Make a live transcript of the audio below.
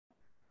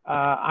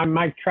I'm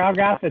Mike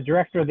Traugott, the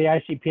director of the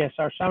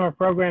ICPSR Summer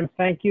Program.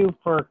 Thank you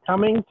for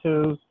coming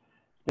to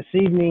this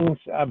evening's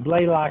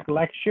Blaylock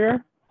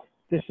Lecture.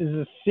 This is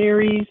a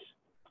series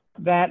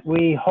that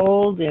we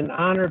hold in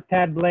honor of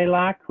Tad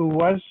Blaylock, who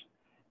was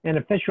an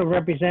official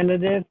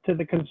representative to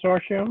the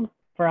consortium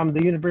from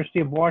the University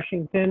of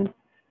Washington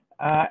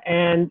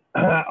and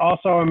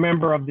also a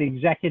member of the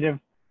Executive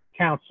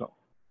Council.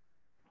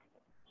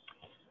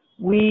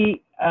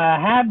 We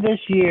have this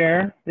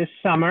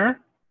summer,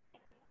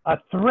 a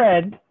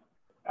thread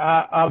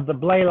of the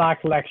Blaylock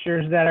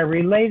lectures that are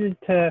related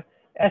to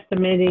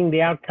estimating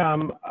the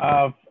outcome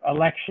of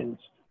elections,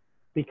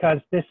 because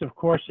this, of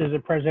course, is a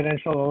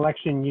presidential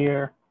election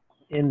year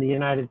in the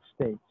United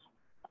States.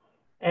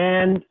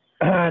 And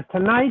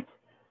tonight,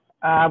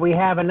 we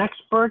have an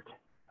expert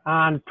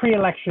on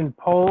pre-election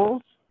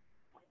polls.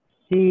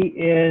 He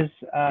is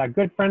a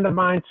good friend of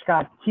mine,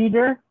 Scott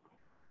Keeter.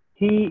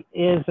 He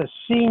is a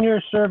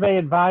senior survey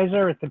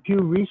advisor at the Pew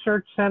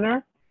Research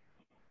Center.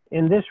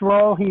 In this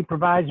role, he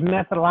provides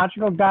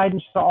methodological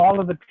guidance to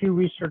all of the Pew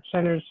Research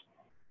Center's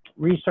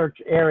research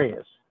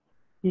areas.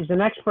 He's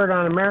an expert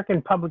on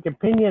American public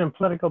opinion and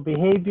political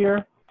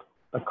behavior,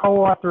 the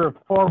co-author of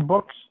 4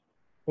 books,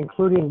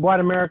 including What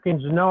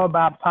Americans Know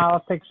About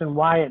Politics and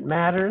Why It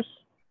Matters,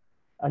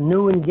 A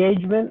New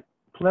Engagement,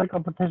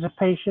 Political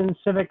Participation,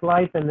 Civic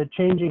Life, and the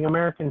Changing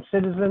American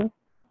Citizen,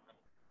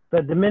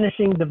 The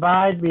Diminishing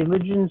Divide,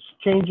 Religion's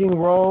Changing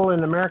Role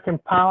in American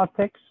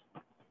Politics,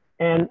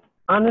 and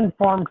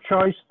Uninformed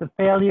Choice, the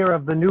Failure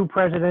of the New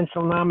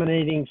Presidential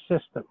Nominating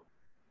System.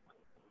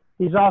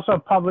 He's also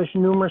published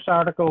numerous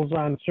articles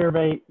on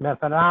survey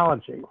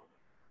methodology.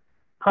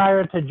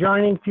 Prior to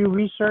joining Pew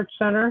Research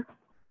Center,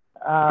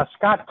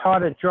 Scott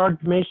taught at George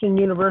Mason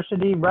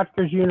University,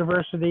 Rutgers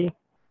University,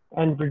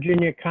 and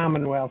Virginia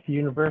Commonwealth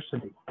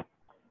University,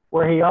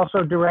 where he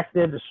also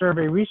directed the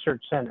Survey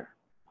Research Center.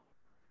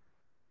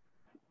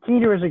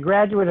 Keeter is a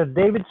graduate of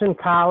Davidson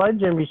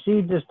College and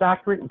received his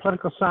doctorate in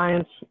political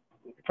science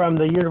from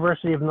the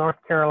University of North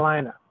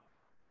Carolina.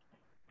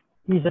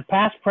 He's a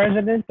past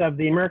president of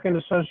the American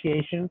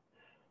Association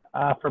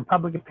for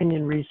Public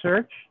Opinion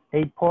Research,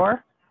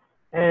 APOR,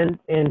 and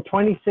in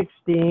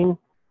 2016,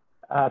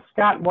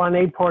 Scott won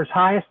APOR's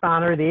highest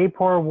honor, the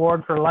APOR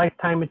Award for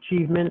Lifetime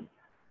Achievement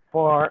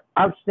for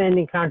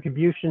outstanding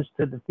contributions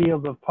to the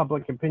field of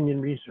public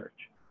opinion research.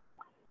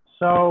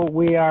 So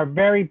we are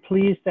very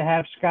pleased to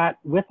have Scott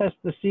with us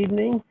this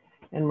evening,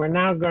 and we're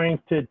now going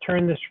to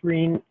turn the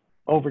screen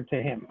over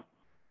to him.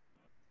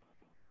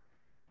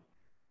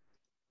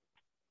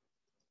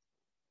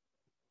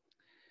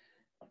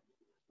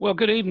 Well,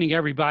 good evening,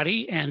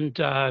 everybody, and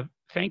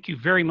thank you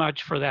very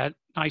much for that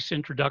nice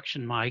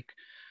introduction, Mike.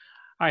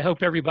 I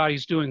hope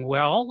everybody's doing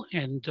well,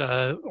 and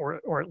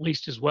or at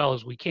least as well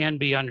as we can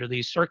be under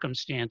these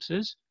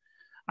circumstances.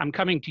 I'm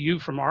coming to you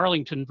from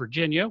Arlington,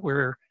 Virginia,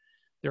 where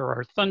there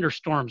are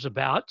thunderstorms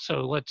about,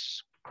 so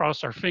let's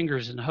cross our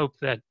fingers and hope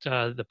that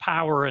the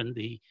power and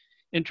the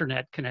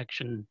internet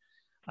connection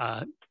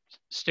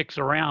sticks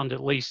around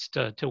at least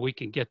till we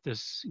can get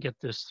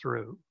this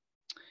through.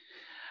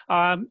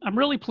 I'm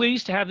really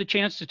pleased to have the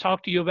chance to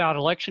talk to you about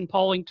election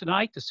polling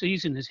tonight. The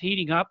season is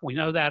heating up. We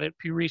know that at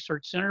Pew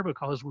Research Center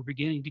because we're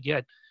beginning to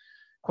get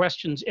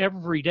questions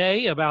every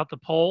day about the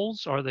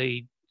polls. Are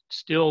they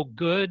still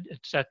good,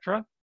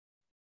 etc.?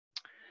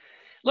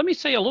 Let me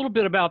say a little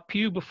bit about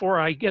Pew before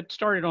I get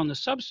started on the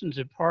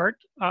substantive part.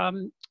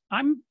 I'm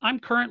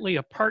currently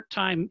a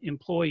part-time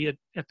employee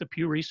at the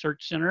Pew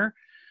Research Center.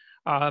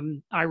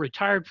 I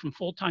retired from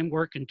full-time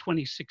work in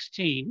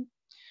 2016.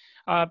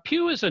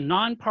 Pew is a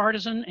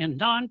nonpartisan and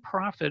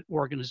nonprofit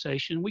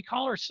organization. We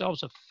call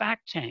ourselves a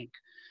fact tank.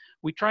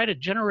 We try to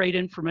generate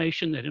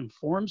information that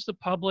informs the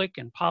public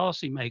and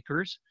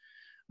policymakers,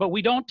 but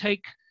we don't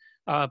take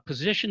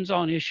positions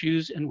on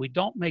issues, and we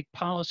don't make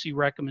policy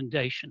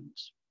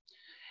recommendations.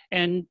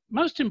 And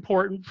most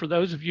important for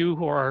those of you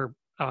who are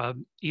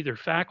either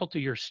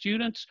faculty or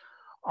students,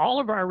 all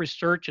of our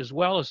research, as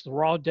well as the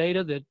raw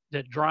data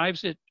that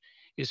drives it,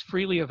 is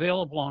freely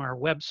available on our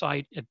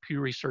website at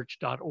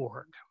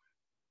pewresearch.org.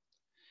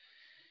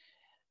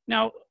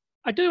 Now,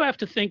 I do have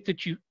to think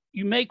that you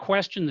may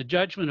question the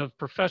judgment of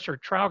Professor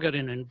Traugott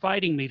in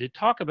inviting me to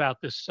talk about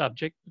this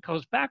subject,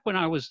 because back when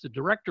I was the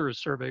director of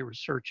survey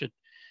research at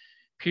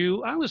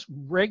Pew, I was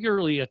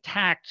regularly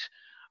attacked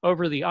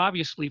over the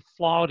obviously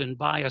flawed and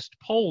biased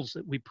polls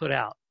that we put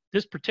out.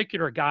 This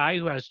particular guy,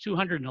 who has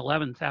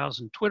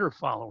 211,000 Twitter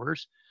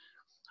followers,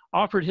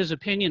 offered his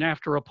opinion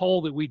after a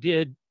poll that we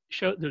did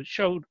that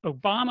showed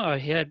Obama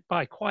ahead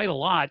by quite a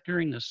lot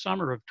during the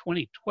summer of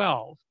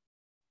 2012.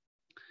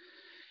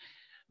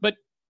 But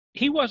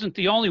he wasn't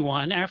the only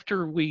one.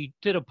 After we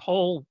did a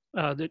poll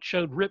that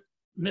showed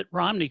Mitt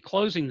Romney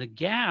closing the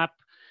gap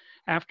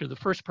after the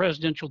first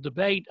presidential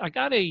debate, I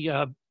got a,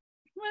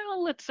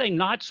 well, let's say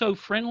not so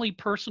friendly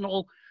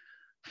personal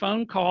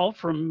phone call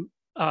from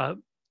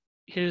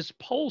his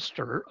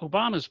pollster,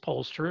 Obama's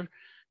pollster, a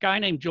guy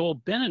named Joel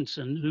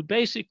Benenson, who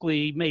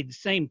basically made the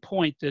same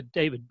point that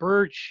David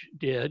Burge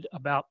did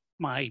about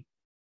my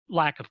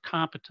lack of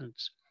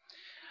competence.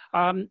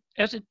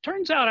 As it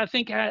turns out, I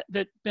think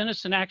that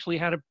Benison actually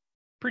had a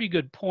pretty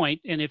good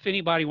point, and if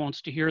anybody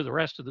wants to hear the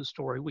rest of the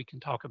story, we can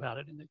talk about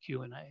it in the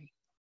Q&A.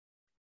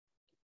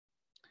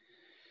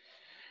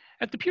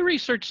 At the Pew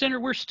Research Center,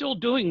 we're still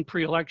doing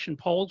pre-election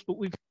polls, but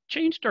we've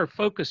changed our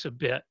focus a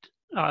bit.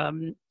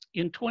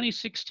 In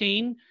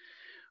 2016,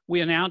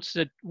 we announced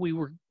that we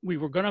were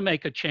going to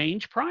make a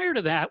change. Prior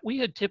to that, we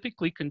had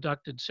typically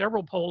conducted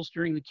several polls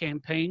during the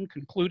campaign,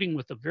 concluding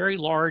with a very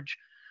large,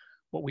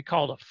 what we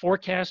called a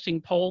forecasting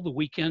poll the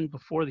weekend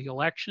before the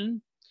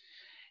election.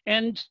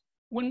 And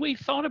when we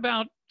thought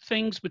about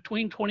things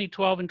between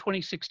 2012 and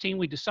 2016,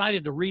 we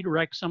decided to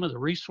redirect some of the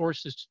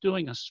resources to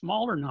doing a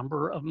smaller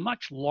number of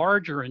much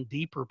larger and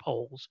deeper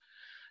polls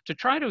to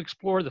try to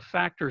explore the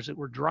factors that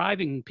were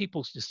driving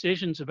people's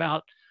decisions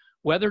about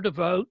whether to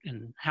vote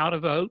and how to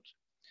vote.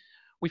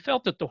 We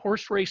felt that the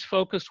horse race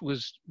focus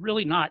was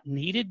really not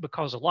needed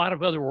because a lot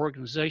of other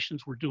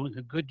organizations were doing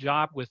a good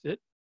job with it.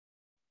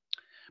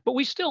 But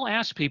we still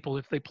asked people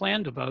if they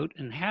plan to vote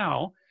and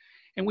how.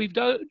 And we've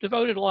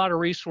devoted a lot of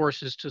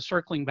resources to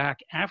circling back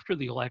after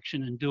the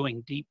election and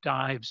doing deep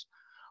dives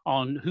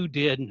on who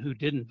did and who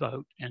didn't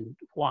vote and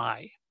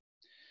why.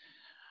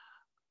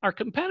 Our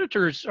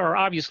competitors are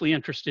obviously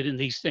interested in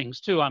these things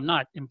too. I'm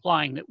not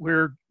implying that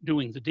we're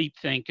doing the deep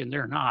think and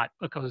they're not,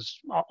 because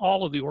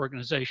all of the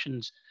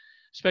organizations,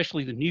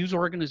 especially the news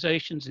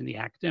organizations and the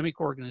academic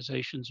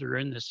organizations that are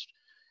in this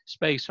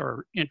space,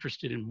 are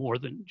interested in more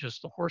than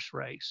just the horse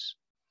race.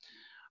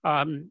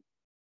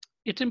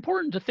 It's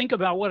important to think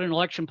about what an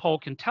election poll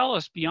can tell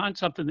us beyond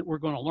something that we're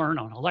going to learn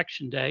on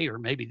election day, or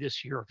maybe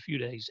this year, a few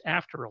days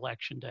after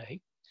election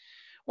day.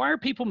 Why are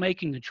people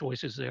making the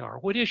choices they are?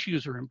 What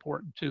issues are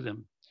important to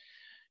them?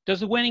 Does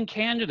the winning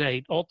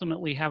candidate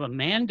ultimately have a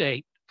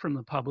mandate from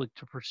the public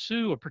to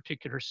pursue a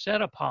particular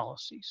set of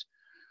policies?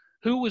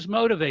 Who was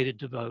motivated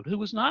to vote? Who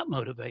was not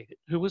motivated?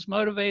 Who was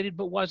motivated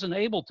but wasn't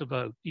able to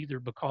vote, either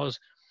because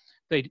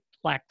they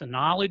lacked the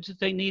knowledge that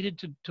they needed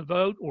to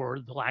vote, or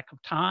the lack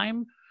of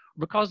time,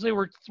 because they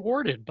were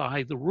thwarted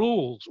by the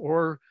rules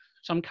or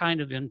some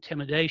kind of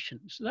intimidation?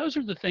 So those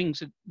are the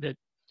things that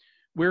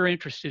we're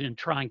interested in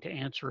trying to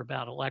answer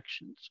about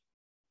elections.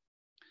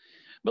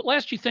 But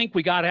lest you think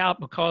we got out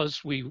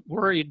because we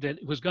worried that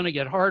it was going to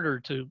get harder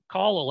to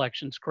call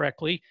elections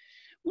correctly,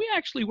 we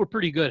actually were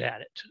pretty good at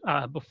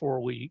it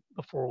before we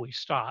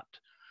stopped.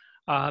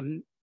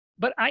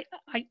 But I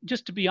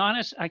just to be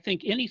honest, I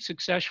think any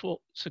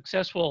successful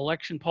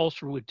election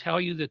pollster would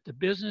tell you that the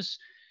business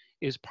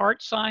is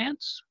part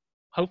science,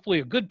 hopefully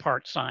a good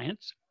part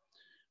science,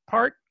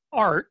 part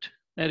art,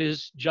 that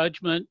is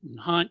judgment and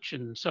hunch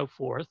and so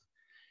forth,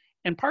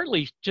 and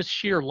partly just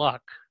sheer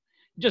luck.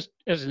 Just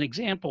as an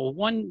example,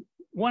 one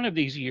of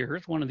these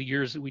years, one of the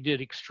years that we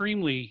did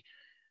extremely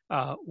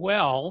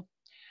well,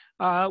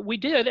 we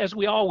did, as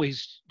we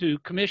always do,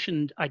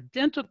 commissioned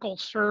identical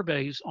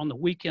surveys on the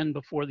weekend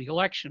before the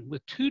election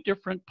with two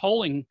different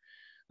polling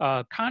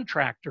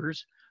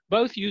contractors,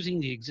 both using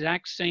the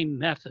exact same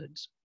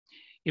methods.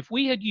 If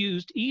we had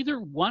used either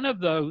one of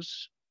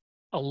those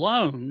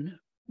alone,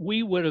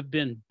 we would have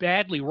been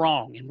badly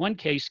wrong. In one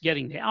case,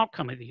 getting the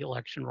outcome of the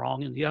election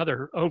wrong, and the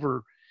other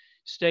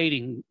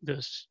overstating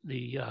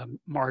the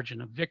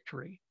margin of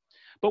victory.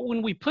 But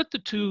when we put the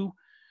two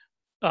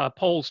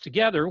polls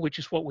together, which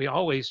is what we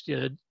always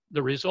did,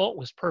 the result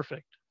was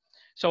perfect.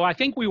 So I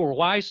think we were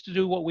wise to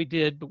do what we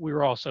did, but we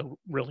were also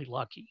really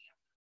lucky.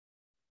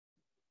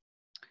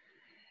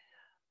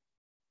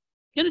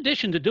 In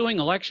addition to doing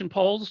election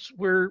polls,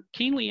 we're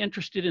keenly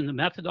interested in the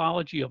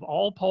methodology of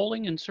all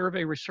polling and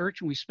survey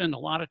research, and we spend a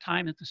lot of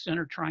time at the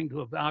center trying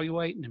to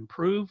evaluate and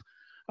improve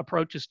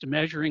approaches to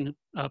measuring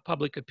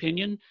public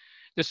opinion.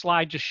 This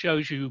slide just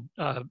shows you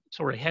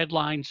sort of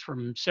headlines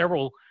from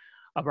several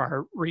of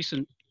our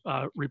recent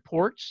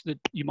reports that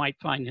you might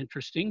find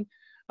interesting,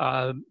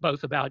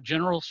 both about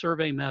general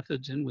survey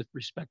methods and with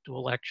respect to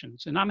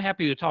elections. And I'm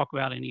happy to talk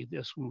about any of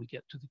this when we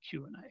get to the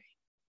Q&A.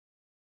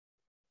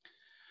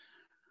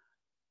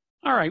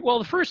 All right, well,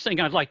 the first thing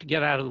I'd like to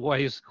get out of the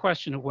way is the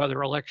question of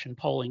whether election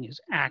polling is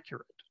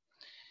accurate.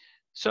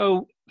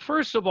 So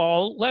first of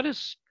all, let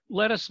us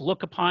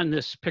look upon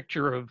this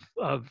picture of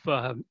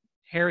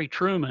Harry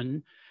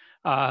Truman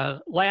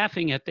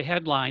laughing at the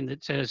headline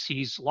that says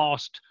he's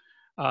lost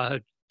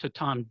to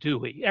Tom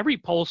Dewey. Every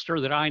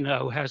pollster that I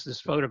know has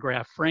this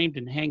photograph framed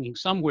and hanging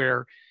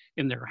somewhere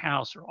in their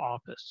house or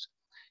office.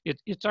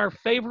 It's our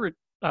favorite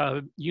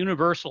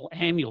universal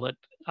amulet,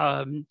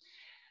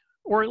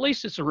 or at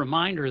least it's a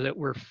reminder that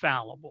we're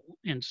fallible.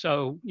 And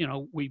so, you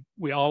know,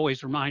 we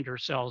always remind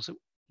ourselves that,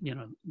 you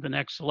know, the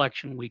next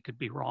election we could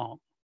be wrong.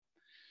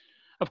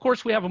 Of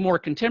course, we have a more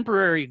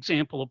contemporary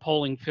example of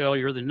polling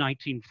failure than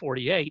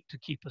 1948 to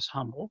keep us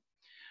humble.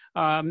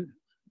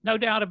 No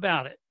doubt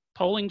about it.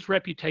 Polling's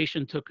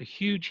reputation took a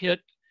huge hit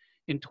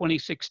in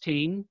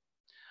 2016.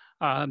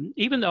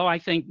 Even though I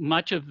think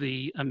much of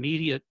the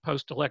immediate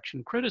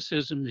post-election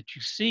criticism that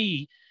you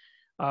see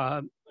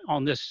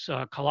on this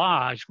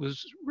collage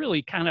was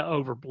really kind of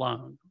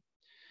overblown.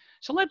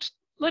 So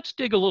let's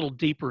dig a little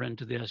deeper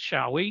into this,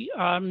 shall we?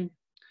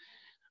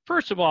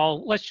 First of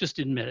all, let's just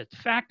admit it. The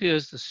fact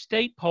is the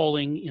state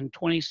polling in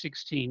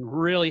 2016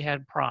 really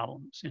had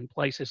problems in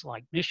places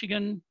like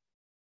Michigan,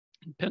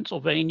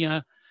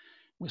 Pennsylvania,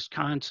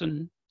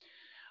 Wisconsin.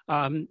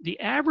 The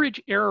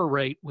average error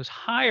rate was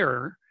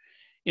higher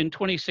in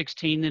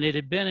 2016 than it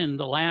had been in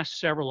the last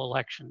several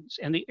elections.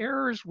 And the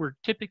errors were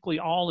typically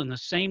all in the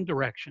same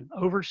direction,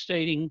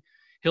 overstating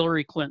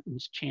Hillary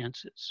Clinton's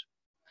chances.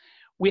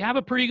 We have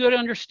a pretty good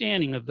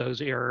understanding of those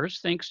errors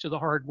thanks to the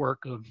hard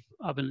work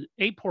of an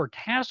APOR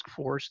task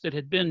force that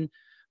had been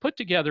put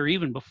together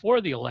even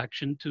before the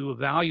election to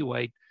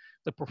evaluate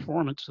the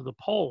performance of the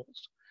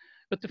polls.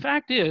 But the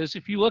fact is,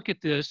 if you look at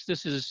this,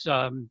 this is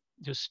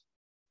just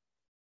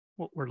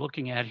what we're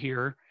looking at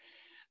here.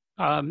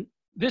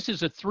 This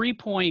is a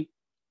 3-point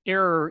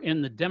error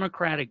in the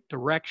Democratic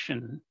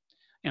direction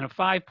and a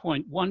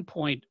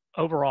 5.1-point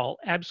overall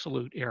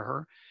absolute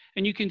error.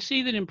 And you can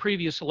see that in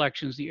previous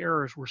elections, the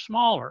errors were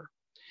smaller.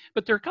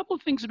 But there are a couple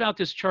of things about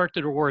this chart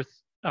that are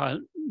worth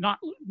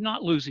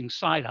not losing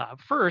sight of.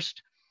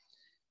 First,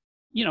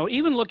 you know,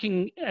 even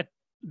looking at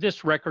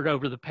this record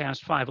over the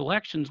past 5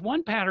 elections,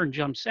 one pattern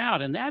jumps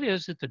out, and that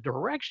is that the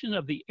direction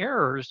of the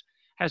errors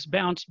has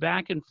bounced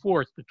back and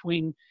forth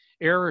between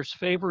errors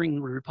favoring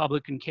the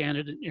Republican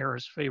candidate and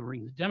errors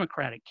favoring the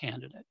Democratic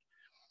candidate.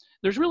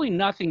 There's really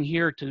nothing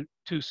here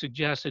to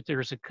suggest that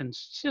there's a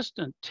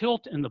consistent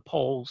tilt in the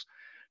polls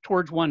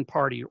towards one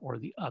party or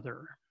the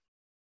other.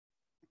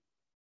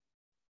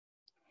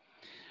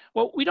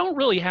 Well, we don't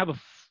really have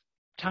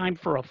time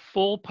for a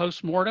full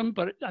postmortem,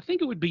 but I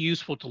think it would be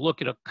useful to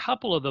look at a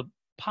couple of the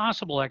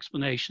possible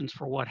explanations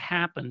for what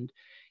happened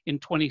in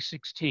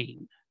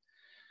 2016.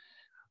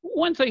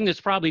 One thing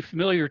that's probably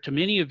familiar to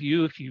many of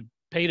you, if you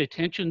paid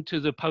attention to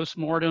the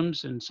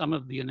postmortems and some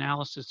of the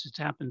analysis that's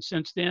happened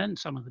since then,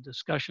 some of the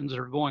discussions that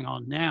are going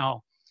on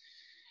now,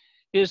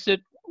 is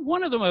that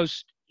one of the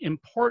most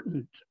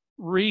important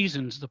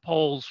reasons the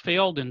polls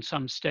failed in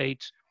some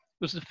states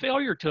was the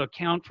failure to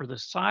account for the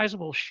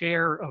sizable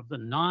share of the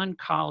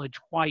non-college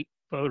white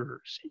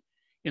voters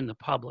in the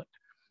public,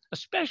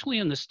 especially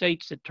in the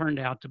states that turned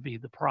out to be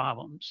the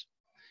problems.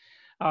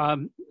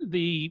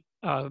 The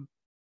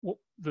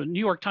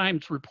New York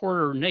Times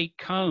reporter Nate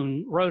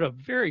Cohn wrote a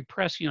very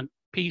prescient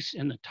piece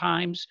in the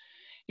Times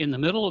in the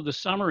middle of the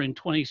summer in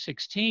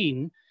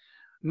 2016,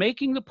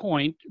 making the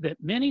point that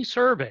many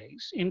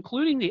surveys,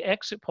 including the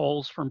exit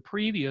polls from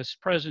previous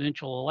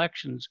presidential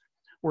elections,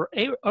 were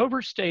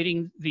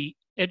overstating the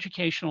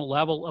educational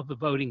level of the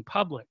voting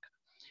public.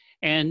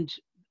 And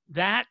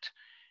that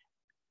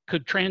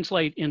could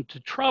translate into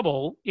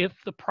trouble if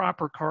the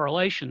proper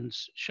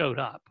correlations showed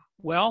up.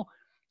 Well,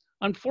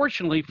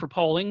 unfortunately for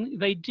polling,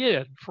 they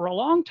did. For a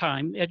long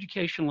time,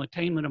 educational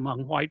attainment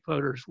among white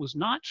voters was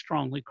not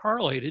strongly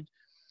correlated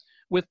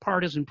with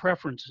partisan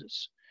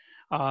preferences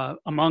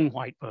among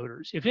white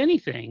voters. If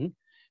anything,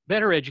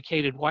 better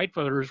educated white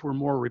voters were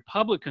more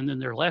Republican than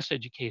their less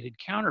educated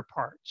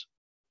counterparts.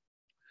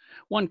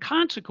 One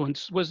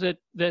consequence was that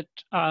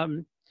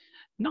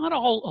not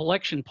all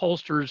election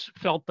pollsters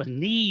felt the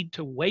need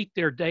to weight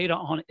their data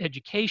on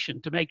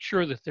education to make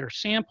sure that their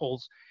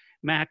samples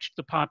matched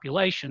the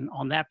population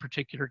on that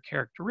particular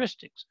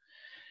characteristics.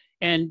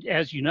 And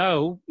as you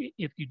know,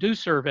 if you do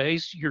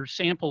surveys, your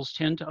samples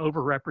tend to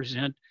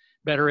overrepresent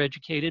better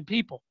educated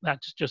people.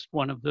 That's just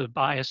one of the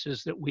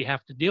biases that we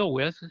have to deal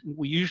with.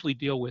 We usually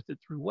deal with it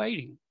through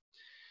weighting.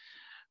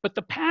 But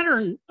the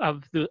pattern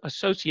of the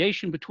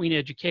association between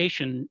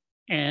education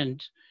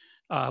and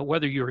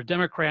whether you're a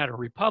Democrat or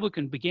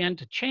Republican began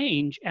to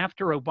change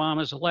after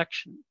Obama's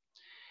election.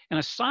 And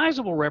a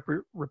sizable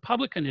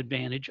Republican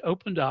advantage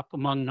opened up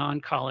among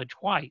non-college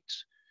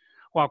whites,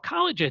 while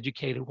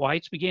college-educated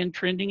whites began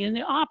trending in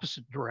the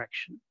opposite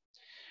direction.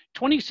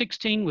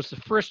 2016 was the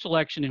first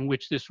election in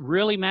which this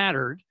really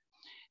mattered,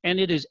 and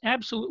it is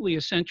absolutely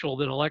essential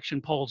that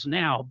election polls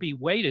now be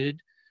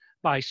weighted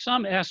by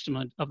some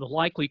estimate of the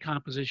likely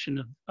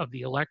composition of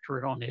the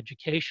electorate on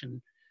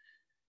education.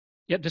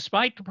 Yet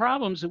despite the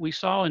problems that we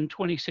saw in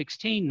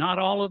 2016, not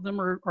all of them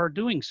are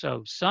doing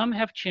so. Some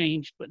have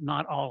changed, but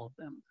not all of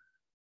them.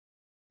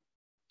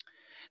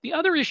 The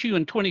other issue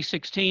in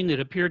 2016 that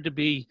appeared to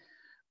be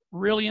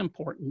really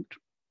important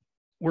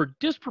were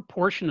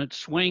disproportionate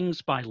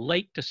swings by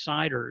late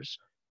deciders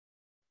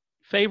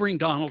favoring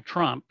Donald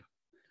Trump,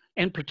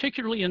 and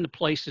particularly in the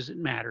places that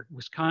mattered,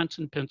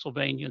 Wisconsin,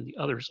 Pennsylvania, and the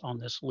others on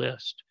this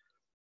list.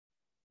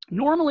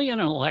 Normally in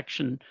an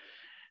election,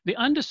 the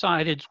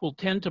undecideds will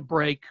tend to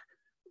break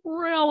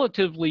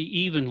relatively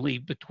evenly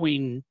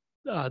between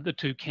the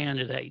two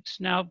candidates.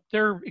 Now,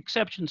 there are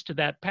exceptions to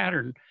that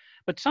pattern,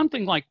 but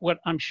something like what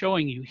I'm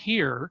showing you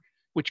here,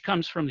 which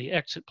comes from the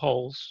exit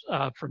polls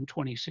from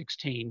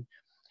 2016,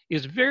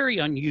 is very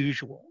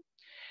unusual.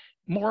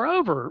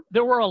 Moreover,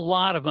 there were a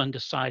lot of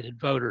undecided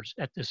voters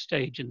at this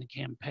stage in the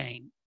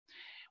campaign.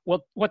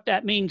 What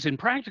that means in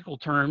practical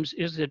terms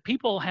is that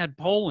people had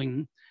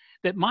polling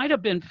that might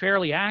have been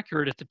fairly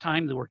accurate at the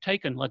time they were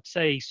taken, let's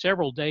say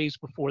several days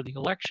before the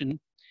election.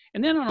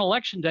 And then on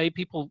election day,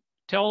 people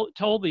told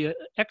the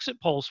exit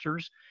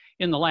pollsters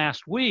in the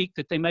last week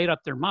that they made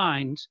up their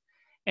minds.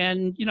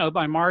 And, you know,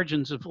 by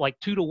margins of like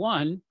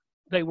 2-1,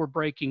 they were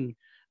breaking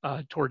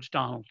towards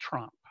Donald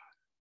Trump.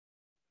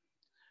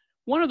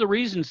 One of the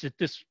reasons that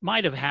this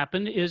might have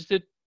happened is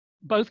that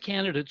both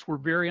candidates were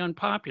very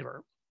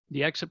unpopular.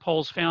 The exit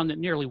polls found that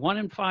nearly 1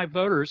 in 5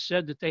 voters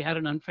said that they had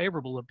an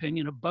unfavorable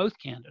opinion of both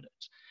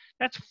candidates.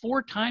 That's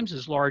 4 times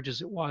as large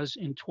as it was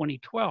in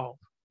 2012.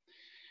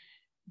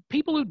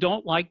 People who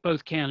don't like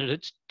both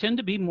candidates tend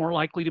to be more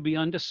likely to be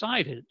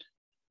undecided.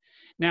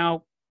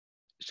 Now,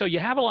 so you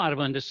have a lot of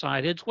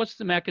undecideds. What's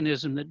the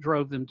mechanism that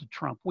drove them to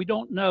Trump? We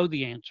don't know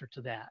the answer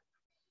to that.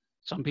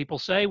 Some people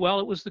say, well,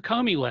 it was the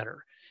Comey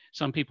letter.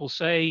 Some people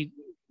say,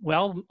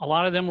 well, a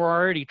lot of them were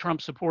already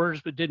Trump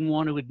supporters but didn't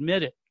want to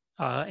admit it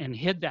and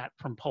hid that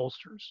from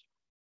pollsters.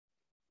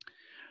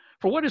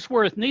 For what it's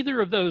worth, neither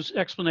of those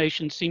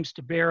explanations seems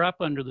to bear up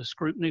under the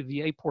scrutiny of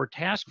the APOR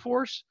task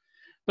force,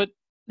 but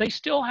they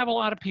still have a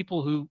lot of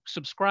people who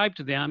subscribe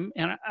to them,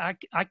 and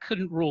I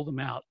couldn't rule them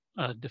out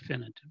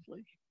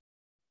definitively.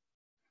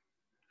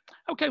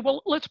 Okay,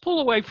 well, let's pull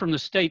away from the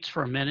states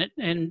for a minute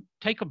and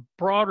take a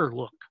broader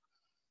look.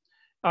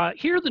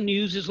 Here the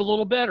news is a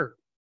little better.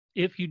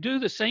 If you do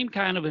the same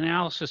kind of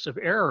analysis of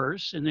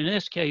errors, and in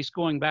this case,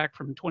 going back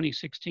from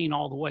 2016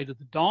 all the way to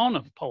the dawn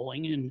of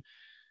polling in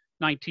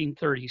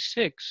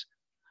 1936,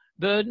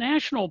 the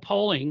national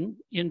polling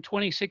in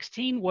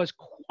 2016 was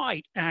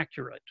quite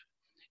accurate.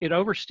 It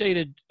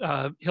overstated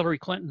Hillary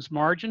Clinton's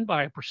margin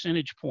by a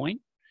percentage point,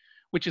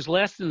 which is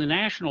less than the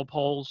national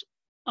polls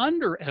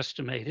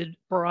underestimated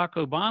Barack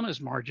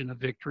Obama's margin of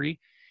victory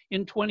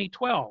in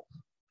 2012.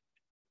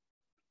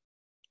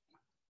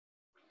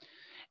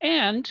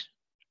 And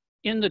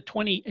in the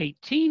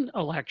 2018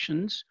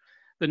 elections,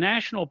 the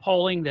national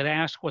polling that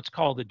asked what's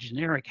called the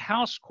generic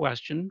House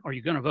question, are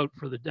you going to vote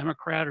for the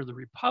Democrat or the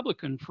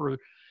Republican for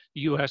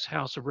the US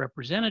House of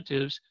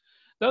Representatives,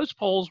 those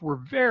polls were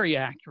very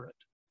accurate.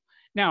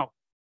 Now,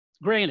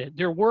 granted,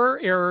 there were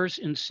errors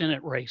in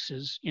Senate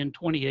races in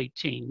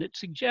 2018 that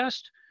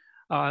suggest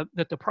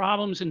that the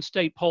problems in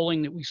state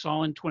polling that we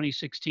saw in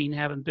 2016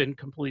 haven't been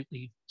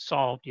completely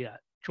solved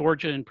yet.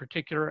 Georgia in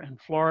particular and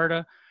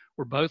Florida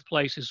were both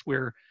places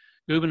where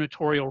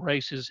gubernatorial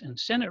races and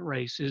Senate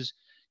races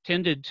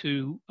tended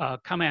to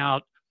come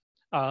out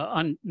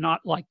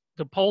not like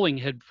the polling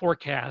had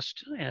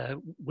forecast,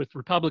 with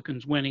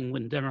Republicans winning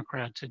when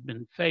Democrats had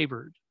been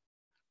favored.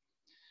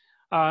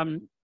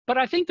 But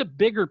I think the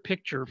bigger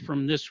picture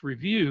from this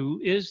review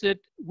is that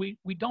we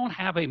don't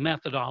have a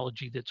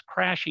methodology that's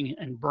crashing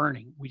and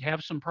burning. We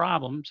have some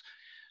problems,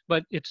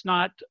 but it's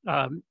not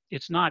a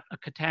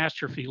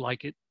catastrophe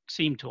like it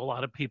seemed to a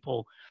lot of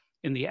people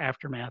in the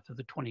aftermath of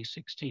the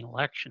 2016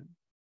 election.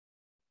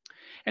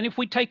 And if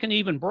we take an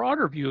even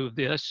broader view of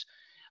this,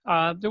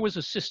 there was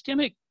a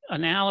systemic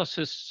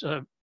analysis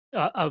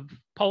of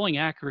polling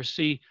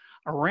accuracy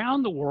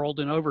around the world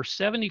in over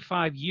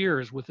 75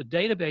 years with a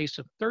database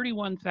of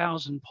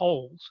 31,000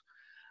 polls.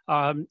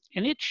 And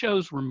it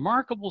shows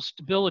remarkable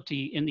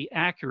stability in the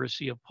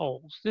accuracy of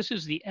polls. This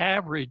is the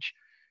average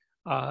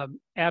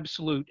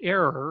absolute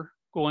error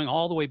going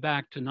all the way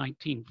back to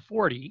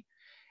 1940.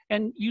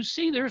 And you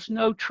see there's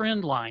no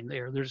trend line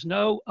there. There's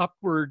no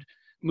upward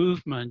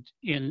movement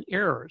in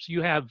errors.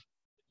 You have,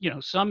 you know,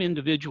 some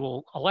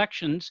individual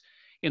elections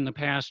in the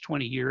past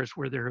 20 years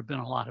where there have been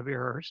a lot of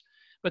errors.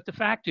 But the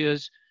fact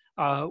is,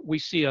 we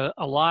see a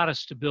lot of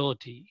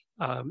stability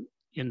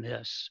in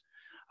this.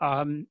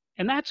 And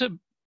that's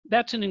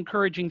an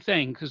encouraging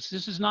thing, because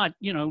this is not,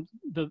 you know,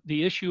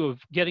 the issue of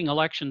getting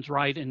elections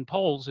right in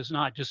polls is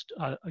not just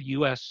a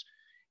US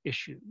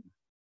issue.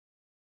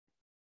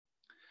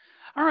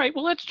 All right,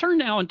 well, let's turn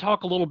now and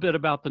talk a little bit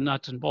about the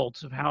nuts and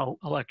bolts of how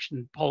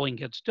election polling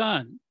gets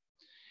done.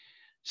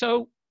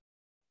 So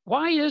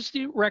why is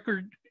the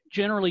record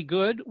generally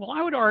good? Well,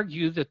 I would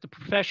argue that the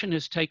profession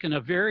has taken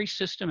a very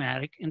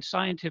systematic and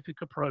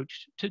scientific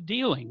approach to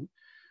dealing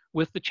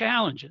with the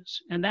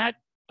challenges, and that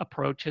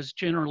approach has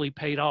generally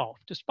paid off,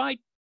 despite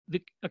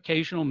the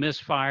occasional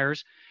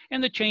misfires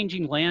and the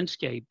changing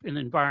landscape and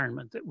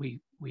environment that we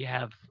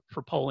have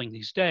for polling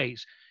these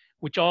days,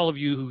 which all of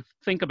you who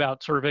think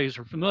about surveys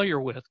are familiar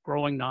with,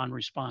 growing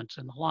non-response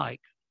and the like.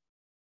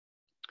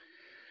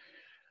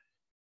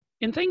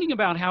 In thinking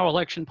about how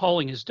election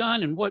polling is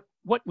done and what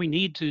we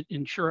need to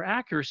ensure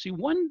accuracy,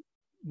 one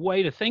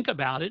way to think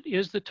about it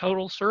is the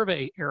total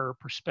survey error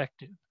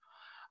perspective.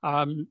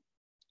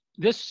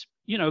 This,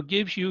 you know,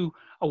 gives you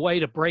a way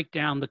to break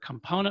down the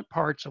component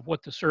parts of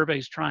what the survey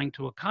is trying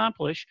to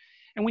accomplish.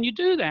 And when you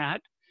do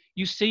that,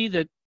 you see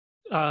that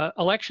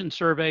election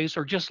surveys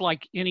are just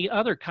like any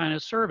other kind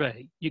of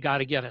survey. You got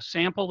to get a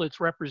sample that's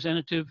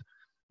representative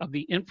of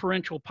the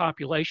inferential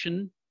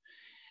population,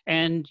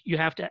 and you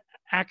have to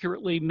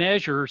accurately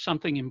measure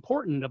something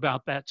important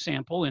about that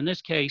sample. In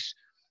this case,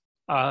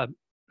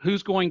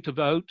 who's going to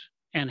vote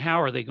and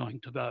how are they going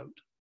to vote?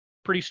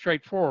 Pretty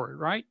straightforward,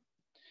 right?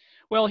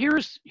 Well,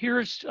 here's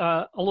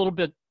a little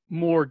bit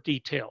more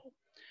detail.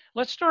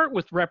 Let's start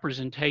with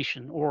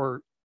representation,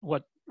 or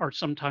what are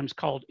sometimes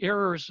called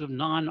errors of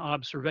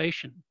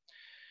non-observation.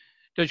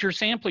 Does your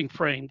sampling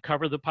frame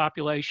cover the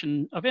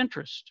population of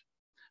interest?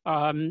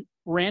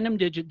 Random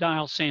digit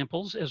dial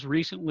samples as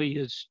recently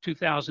as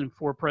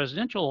 2004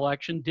 presidential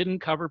election didn't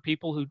cover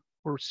people who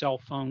were cell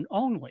phone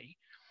only.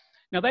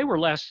 Now, they were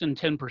less than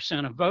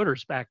 10% of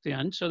voters back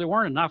then, so there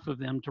weren't enough of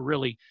them to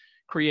really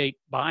create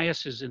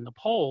biases in the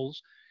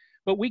polls,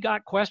 but we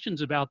got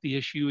questions about the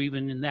issue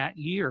even in that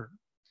year.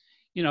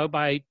 You know,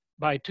 by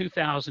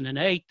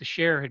 2008, the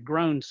share had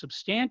grown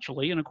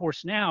substantially, and of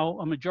course now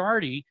a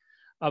majority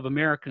of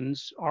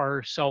Americans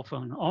are cell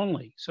phone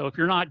only. So if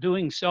you're not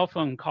doing cell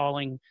phone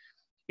calling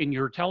in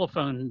your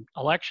telephone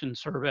election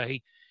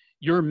survey,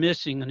 you're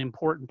missing an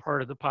important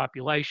part of the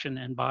population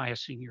and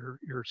biasing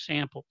your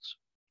samples.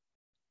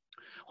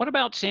 What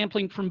about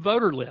sampling from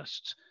voter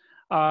lists?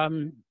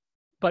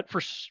 But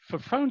for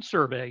phone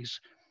surveys,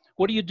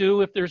 what do you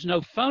do if there's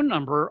no phone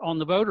number on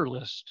the voter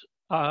list?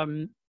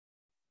 And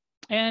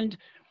then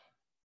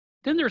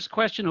there's a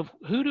question of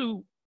who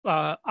do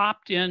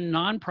opt-in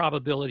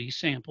non-probability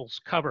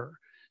samples cover?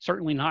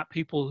 Certainly not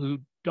people who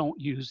don't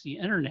use the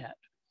internet.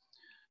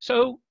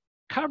 So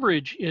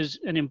coverage is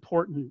an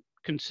important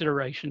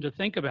consideration to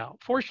think about.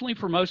 Fortunately,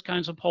 for most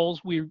kinds of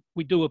polls, we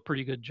do a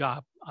pretty good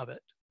job of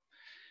it.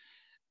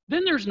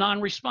 Then there's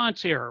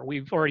non-response error.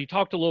 We've already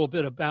talked a little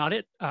bit about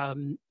it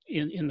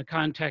in the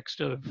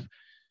context of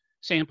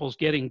samples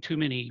getting too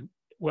many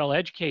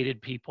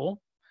well-educated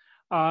people.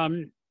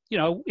 You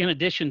know, in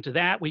addition to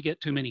that, we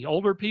get too many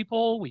older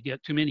people, we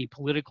get too many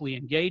politically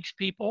engaged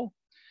people.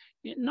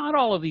 Not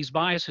all of these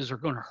biases are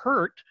going to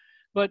hurt,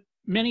 but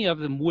many of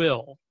them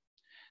will.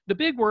 The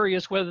big worry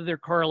is whether they're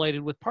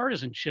correlated with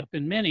partisanship,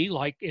 and many,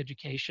 like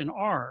education,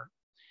 are.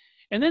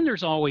 And then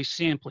there's always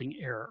sampling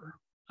error.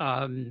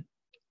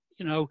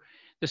 You know,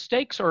 the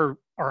stakes are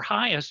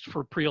highest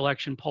for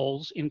pre-election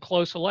polls in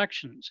close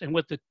elections. And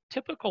with the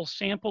typical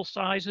sample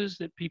sizes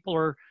that people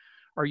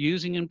are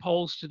using in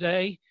polls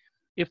today,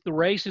 if the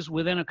race is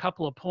within a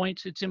couple of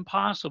points, it's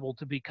impossible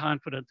to be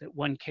confident that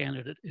one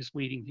candidate is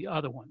leading the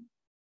other one.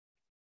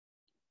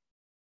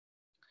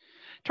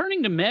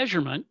 Turning to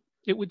measurement,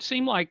 it would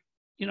seem like,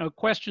 you know,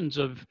 questions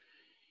of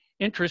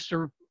interest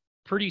are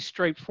pretty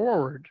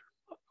straightforward.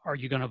 Are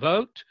you going to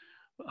vote?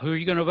 Who are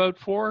you going to vote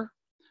for?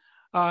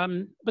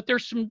 But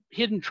there's some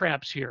hidden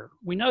traps here.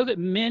 We know that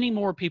many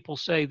more people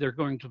say they're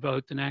going to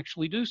vote than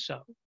actually do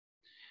so.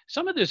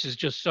 Some of this is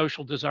just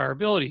social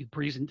desirability,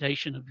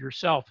 presentation of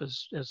yourself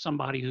as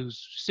somebody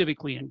who's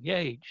civically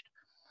engaged.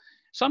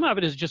 Some of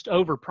it is just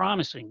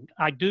over-promising.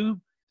 I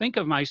do think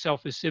of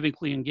myself as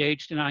civically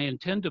engaged and I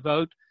intend to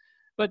vote,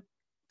 but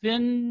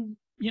then,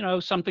 you know,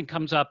 something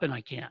comes up and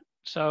I can't.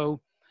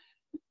 So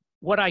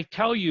what I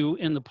tell you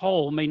in the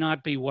poll may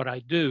not be what I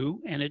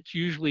do, and it's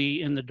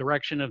usually in the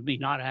direction of me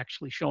not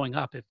actually showing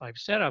up if I've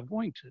said I'm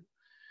going to.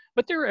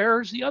 But there are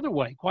errors the other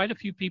way. Quite a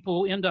few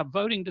people end up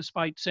voting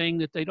despite saying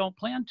that they don't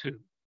plan to.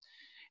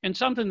 And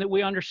something that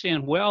we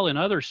understand well in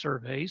other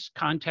surveys,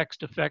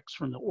 context effects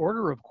from the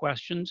order of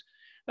questions,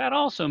 that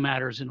also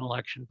matters in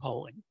election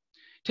polling.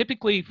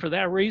 Typically, for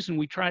that reason,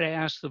 we try to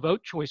ask the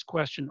vote choice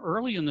question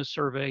early in the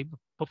survey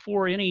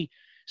before any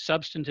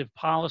substantive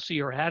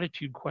policy or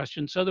attitude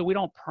questions so that we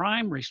don't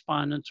prime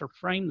respondents or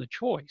frame the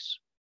choice.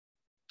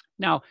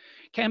 Now,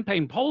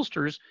 campaign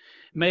pollsters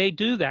may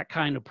do that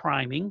kind of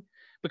priming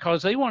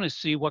because they want to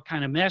see what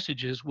kind of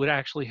messages would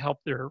actually help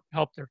their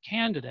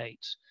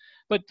candidates.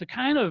 But the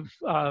kind of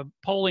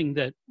polling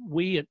that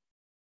we at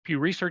Pew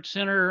Research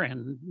Center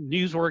and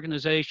news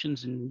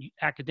organizations and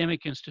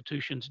academic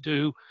institutions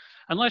do,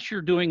 unless you're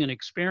doing an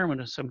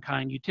experiment of some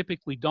kind, you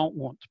typically don't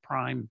want to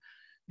prime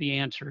the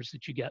answers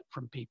that you get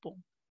from people.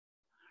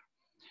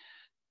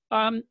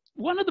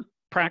 One of the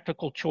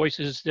practical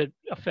choices that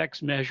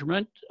affects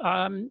measurement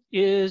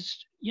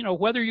is, you know,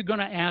 whether you're going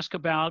to ask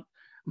about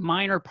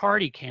minor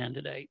party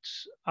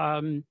candidates.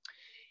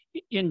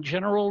 In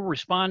general,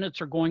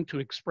 respondents are going to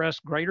express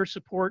greater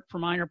support for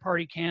minor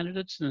party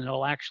candidates than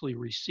they'll actually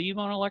receive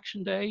on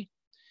election day.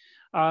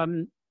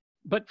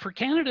 But for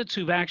candidates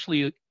who've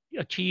actually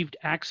achieved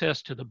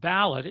access to the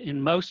ballot in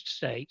most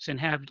states and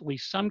have at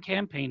least some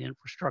campaign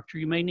infrastructure,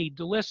 you may need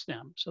to list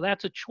them. So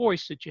that's a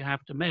choice that you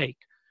have to make.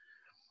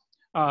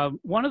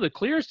 One of the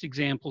clearest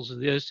examples of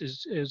this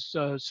is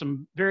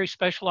some very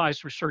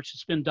specialized research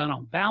that's been done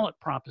on ballot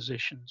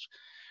propositions,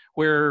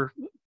 where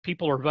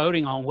people are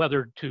voting on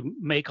whether to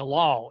make a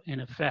law in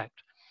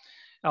effect.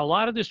 A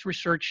lot of this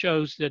research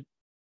shows that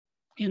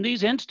in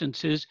these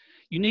instances,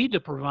 you need to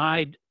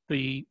provide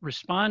the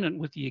respondent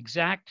with the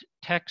exact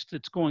text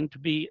that's going to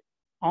be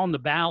on the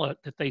ballot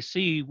that they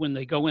see when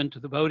they go into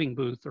the voting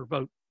booth or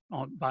vote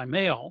by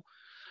mail,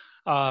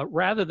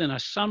 rather than a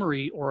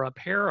summary or a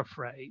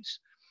paraphrase.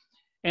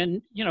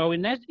 And, you know,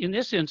 in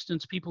this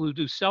instance, people who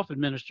do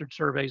self-administered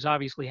surveys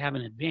obviously have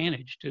an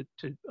advantage to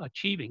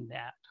achieving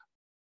that.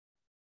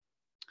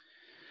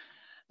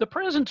 The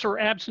presence or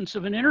absence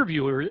of an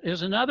interviewer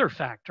is another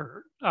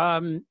factor.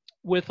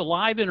 With a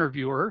live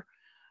interviewer,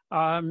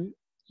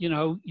 you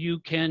know, you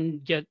can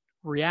get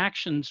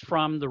reactions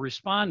from the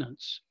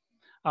respondents.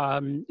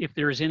 If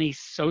there's any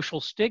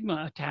social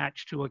stigma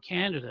attached to a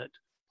candidate,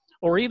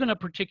 or even a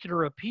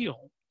particular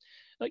appeal.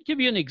 I'll give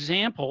you an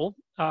example.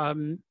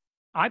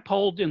 I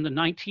polled in the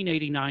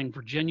 1989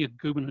 Virginia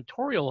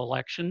gubernatorial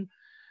election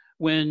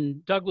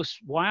when Douglas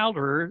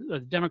Wilder, a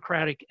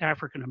Democratic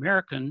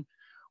African-American,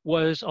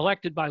 was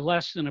elected by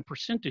less than a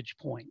percentage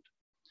point.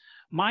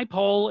 My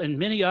poll and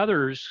many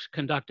others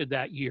conducted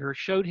that year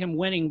showed him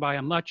winning by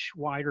a much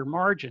wider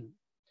margin.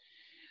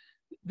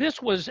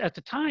 This was at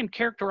the time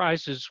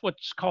characterized as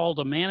what's called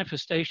a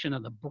manifestation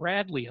of the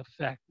Bradley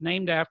effect,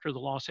 named after the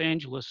Los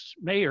Angeles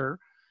mayor,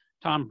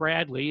 Tom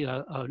Bradley,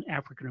 an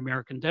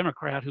African-American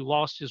Democrat who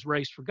lost his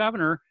race for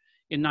governor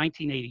in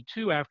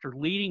 1982 after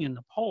leading in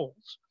the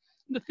polls.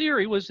 The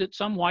theory was that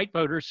some white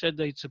voters said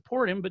they'd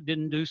support him but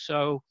didn't do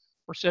so,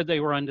 or said they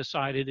were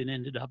undecided and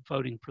ended up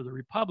voting for the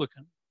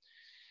Republican.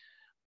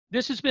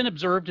 This has been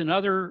observed in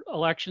other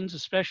elections,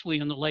 especially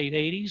in the late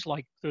 80s,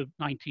 like the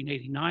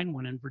 1989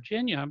 one in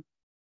Virginia,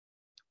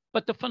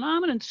 but the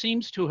phenomenon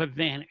seems to have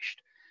vanished.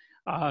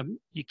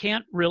 You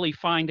can't really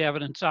find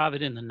evidence of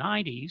it in the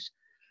 90s.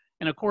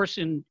 And of course,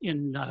 in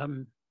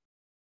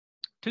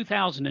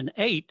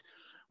 2008,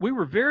 we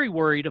were very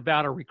worried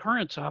about a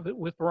recurrence of it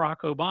with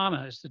Barack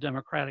Obama as the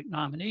Democratic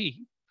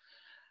nominee.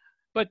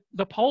 But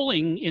the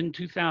polling in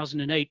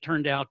 2008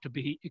 turned out to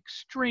be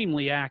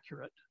extremely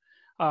accurate.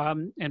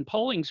 And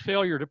polling's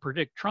failure to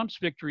predict Trump's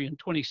victory in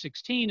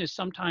 2016 is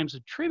sometimes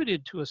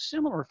attributed to a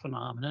similar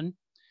phenomenon.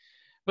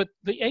 But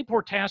the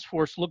APOR task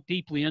force looked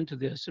deeply into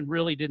this and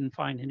really didn't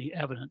find any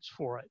evidence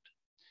for it.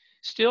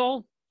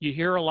 Still, you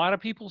hear a lot of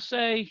people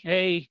say,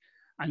 hey,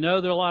 I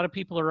know there are a lot of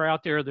people that are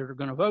out there that are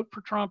going to vote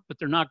for Trump, but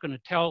they're not going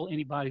to tell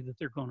anybody that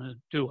they're going to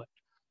do it.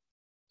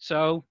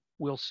 So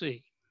we'll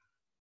see.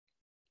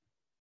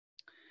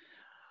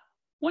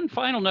 One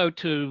final note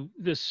to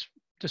this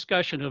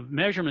discussion of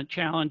measurement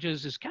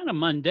challenges is kind of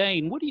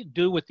mundane. What do you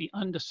do with the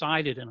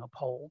undecided in a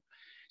poll?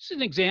 This is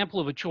an example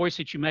of a choice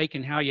that you make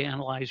in how you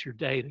analyze your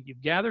data.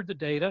 You've gathered the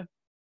data.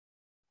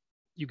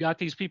 You've got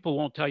these people who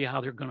won't tell you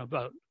how they're going to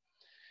vote.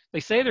 They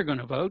say they're going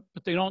to vote,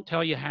 but they don't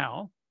tell you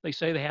how. They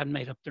say they haven't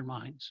made up their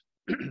minds.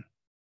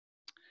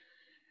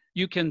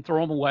 You can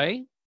throw them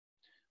away,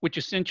 which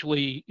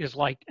essentially is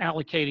like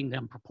allocating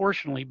them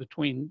proportionally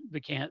between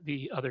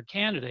the other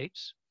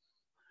candidates.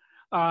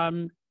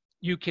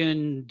 You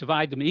can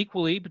divide them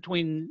equally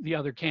between the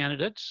other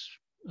candidates,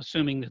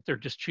 assuming that they're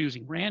just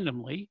choosing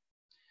randomly.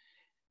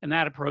 And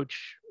that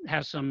approach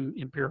has some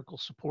empirical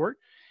support.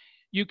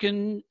 You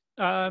can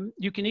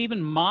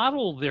even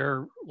model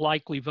their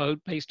likely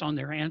vote based on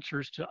their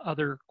answers to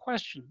other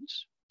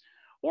questions.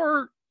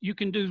 Or you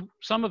can do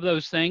some of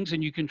those things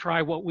and you can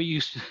try what we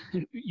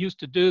used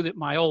to do that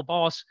my old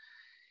boss,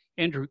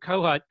 Andrew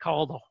Kohut,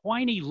 called the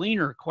whiny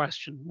leaner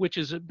question, which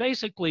is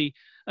basically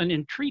an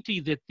entreaty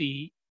that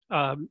the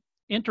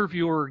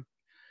interviewer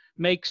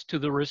makes to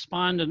the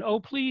respondent. Oh,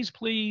 please,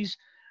 please,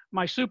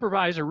 my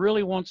supervisor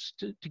really wants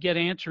to get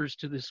answers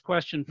to this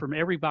question from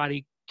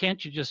everybody.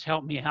 Can't you just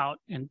help me out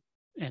and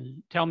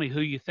tell me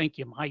who you think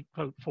you might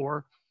vote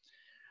for?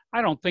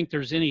 I don't think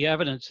there's any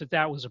evidence that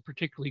that was a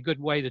particularly good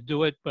way to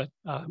do it, but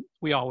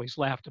we always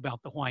laughed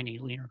about the whiny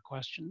leaner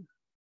question.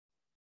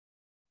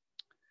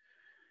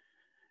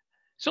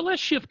 So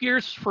let's shift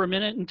gears for a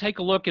minute and take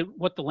a look at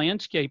what the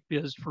landscape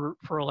is for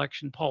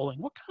election polling.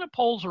 What kind of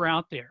polls are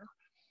out there?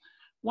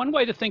 One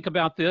way to think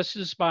about this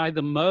is by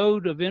the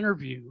mode of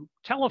interview.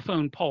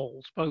 Telephone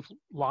polls, both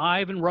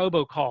live and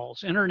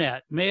robocalls,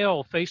 internet,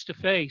 mail,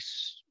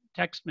 face-to-face,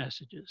 text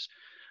messages.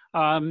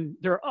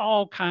 There are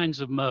all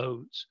kinds of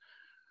modes.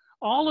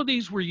 All of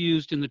these were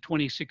used in the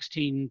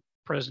 2016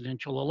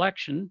 presidential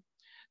election,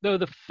 though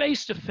the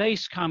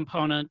face-to-face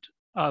component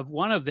of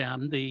one of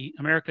them, the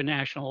American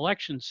National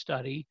Election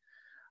Study,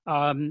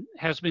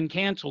 has been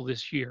canceled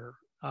this year.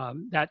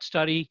 That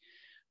study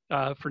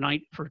for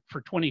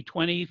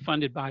 2020,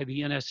 funded by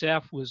the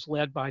NSF, was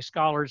led by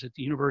scholars at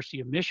the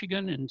University of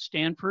Michigan and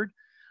Stanford,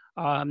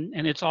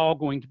 and it's all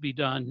going to be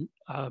done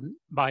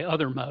by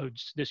other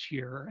modes this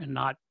year and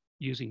not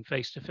using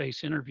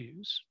face-to-face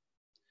interviews.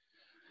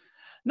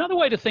 Another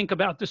way to think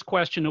about this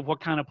question of what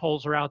kind of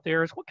polls are out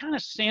there is what kind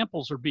of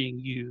samples are being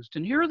used.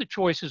 And here the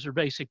choices are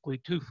basically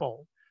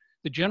twofold.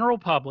 The general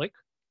public,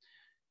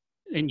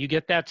 and you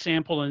get that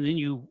sample and then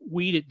you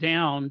weed it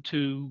down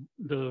to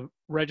the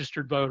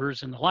registered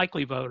voters and the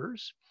likely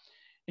voters.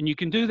 And you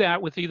can do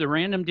that with either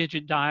random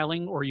digit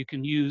dialing, or you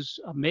can use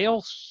a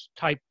mail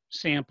type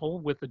sample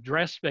with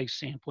address-based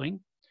sampling.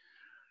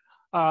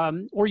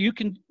 Or you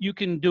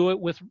can do it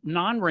with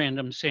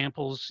non-random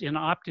samples in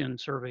opt-in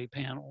survey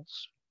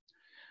panels.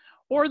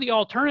 Or the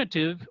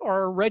alternative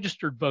are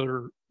registered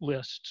voter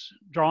lists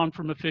drawn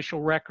from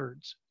official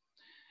records.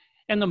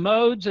 And the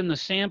modes and the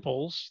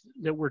samples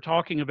that we're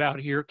talking about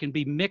here can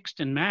be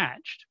mixed and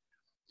matched.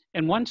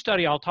 And one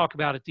study I'll talk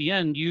about at the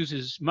end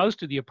uses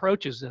most of the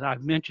approaches that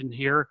I've mentioned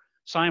here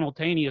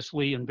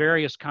simultaneously in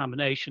various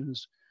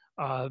combinations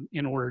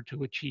in order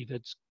to achieve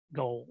its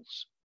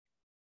goals.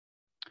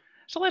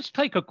 So let's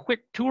take a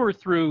quick tour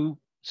through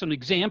some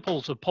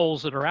examples of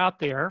polls that are out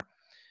there.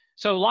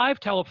 So live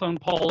telephone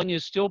polling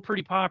is still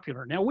pretty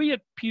popular. Now we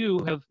at Pew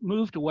have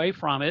moved away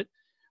from it.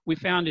 we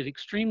found it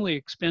extremely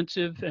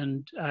expensive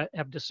and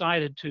have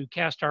decided to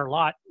cast our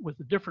lot with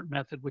a different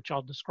method, which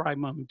I'll describe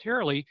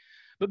momentarily.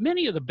 But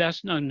many of the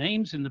best known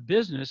names in the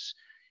business,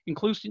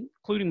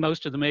 including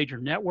most of the major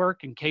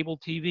network and cable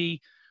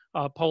TV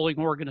polling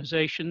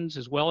organizations,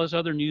 as well as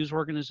other news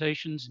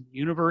organizations and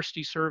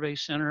university survey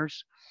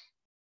centers,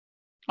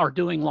 are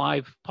doing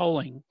live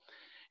polling.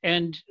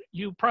 And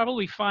you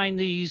probably find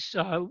these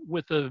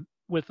with a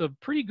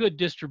pretty good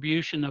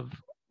distribution of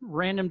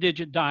random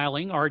digit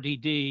dialing,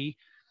 RDD,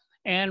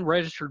 and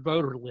registered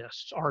voter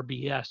lists,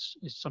 RBS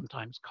is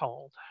sometimes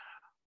called.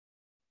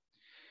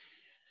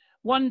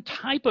 One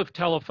type of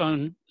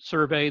telephone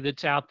survey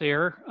that's out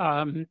there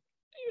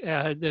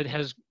that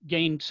has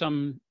gained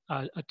some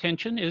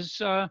attention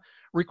is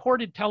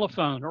recorded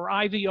telephone or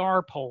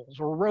IVR polls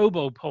or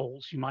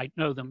robo-polls, you might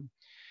know them.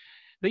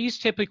 These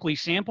typically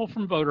sample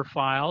from voter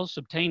files,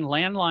 obtain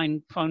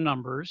landline phone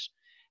numbers,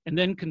 and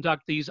then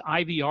conduct these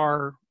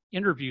IVR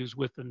interviews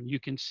with them. You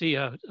can see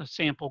a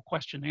sample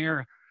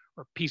questionnaire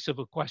or piece of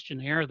a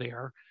questionnaire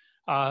there.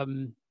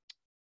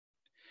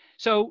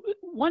 So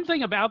one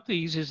thing about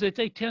these is that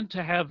they tend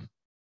to have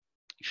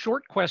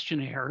short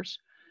questionnaires,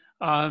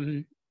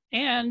 and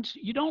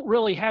you don't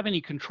really have any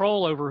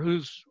control over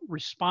who's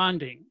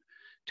responding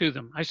to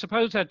them. I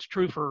suppose that's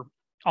true for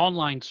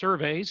online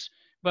surveys,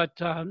 but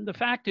the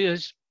fact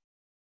is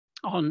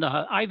on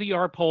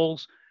IVR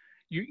polls,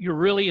 you're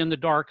really in the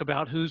dark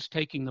about who's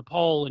taking the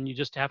poll, and you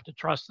just have to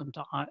trust them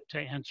to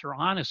answer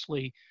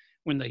honestly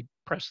when they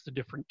press the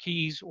different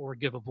keys or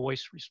give a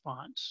voice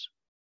response.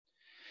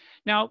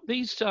 Now,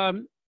 these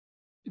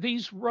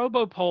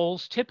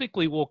robo-polls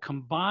typically will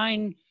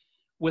combine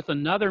with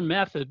another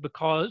method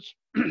because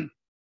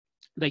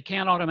they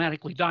can't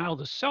automatically dial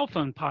the cell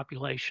phone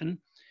population.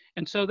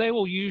 And so they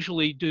will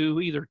usually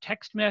do either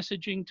text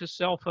messaging to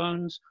cell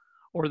phones,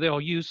 or they'll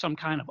use some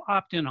kind of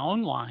opt-in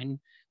online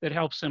that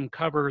helps them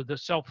cover the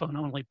cell phone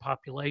only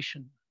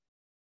population.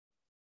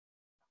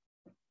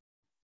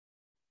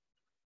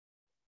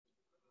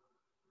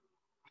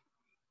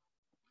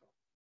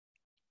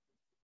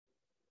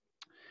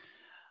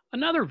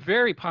 Another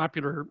very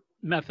popular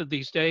method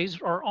these days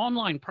are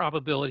online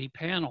probability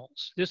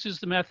panels. This is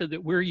the method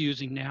that we're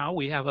using now.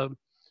 We have a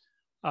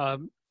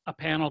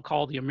panel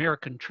called the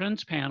American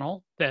Trends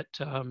Panel that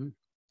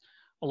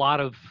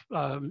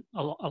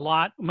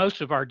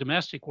most of our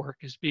domestic work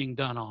is being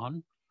done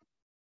on.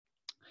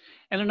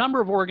 And a number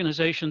of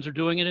organizations are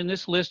doing it, and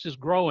this list is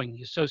growing.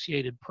 The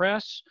Associated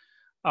Press,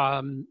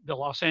 the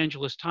Los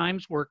Angeles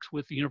Times works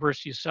with the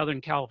University of Southern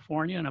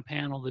California in a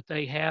panel that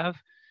they have.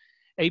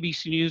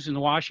 ABC News and the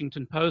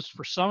Washington Post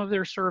for some of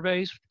their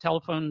surveys,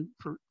 telephone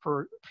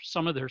for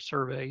some of their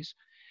surveys.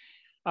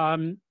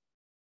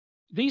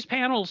 These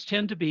panels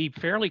tend to be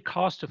fairly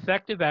cost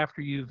effective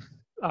after you've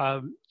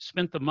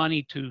spent the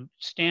money to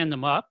stand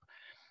them up.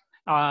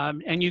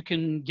 And you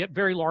can get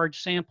very large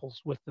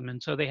samples with them,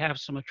 and so they have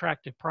some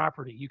attractive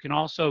property. You can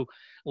also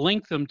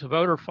link them to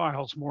voter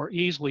files more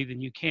easily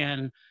than you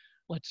can,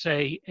 let's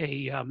say,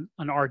 an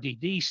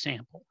RDD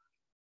sample.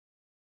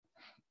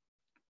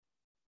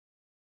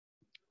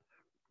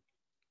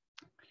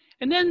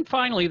 And then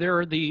finally, there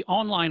are the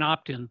online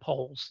opt-in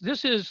polls.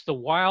 This is the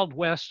wild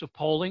west of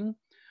polling,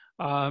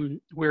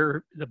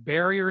 where the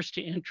barriers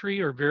to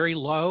entry are very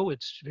low.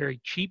 It's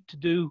very cheap to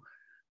do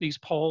these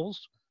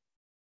polls.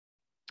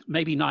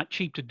 Maybe not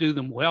cheap to do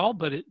them well,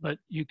 but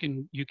you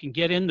can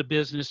get in the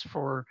business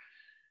for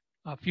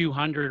a few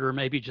hundred or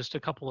maybe just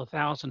a couple of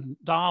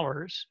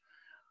 $1,000s.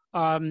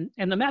 And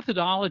the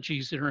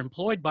methodologies that are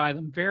employed by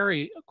them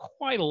vary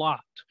quite a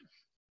lot.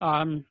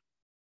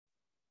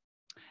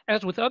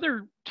 As with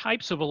other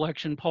types of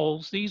election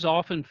polls, these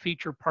often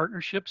feature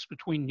partnerships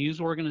between news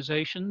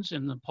organizations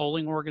and the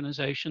polling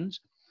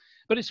organizations,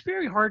 but it's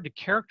very hard to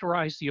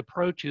characterize the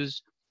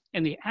approaches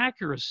and the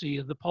accuracy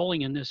of the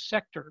polling in this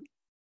sector.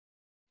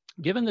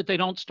 Given that they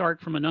don't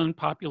start from a known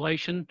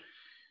population,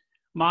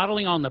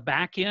 modeling on the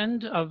back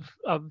end of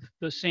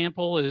the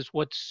sample is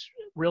what's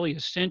really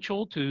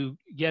essential to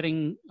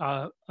getting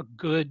a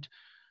good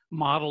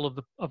model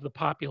of the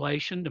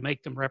population to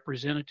make them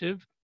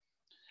representative.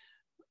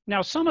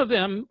 Now, some of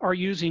them are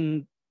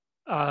using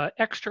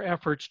extra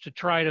efforts to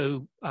try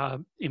to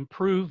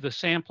improve the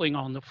sampling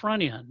on the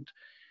front end.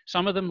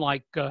 Some of them,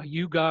 like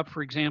YouGov,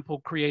 for example,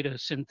 create a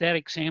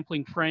synthetic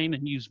sampling frame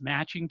and use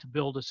matching to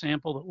build a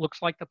sample that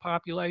looks like the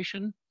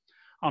population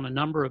on a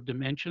number of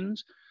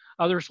dimensions.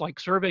 Others, like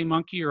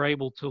SurveyMonkey, are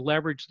able to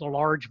leverage the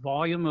large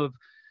volume of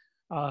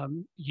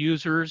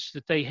users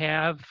that they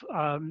have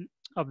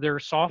of their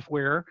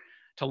software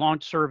to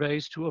launch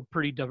surveys to a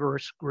pretty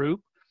diverse group.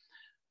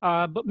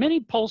 But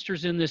many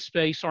pollsters in this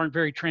space aren't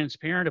very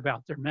transparent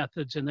about their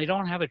methods, and they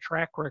don't have a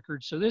track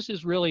record. So this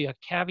is really a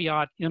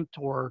caveat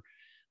emptor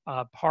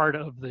part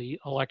of the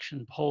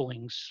election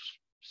polling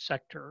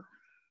sector.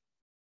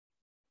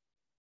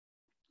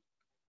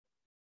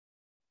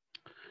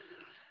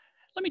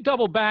 Let me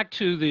double back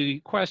to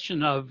the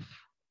question of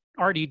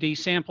RDD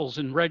samples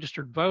and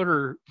registered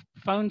voter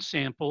phone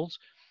samples.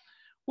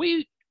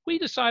 We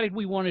decided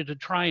we wanted to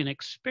try an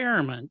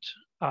experiment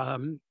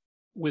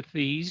with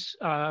these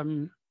a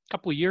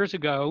couple of years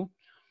ago.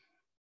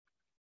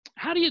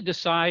 How do you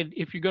decide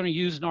if you're going to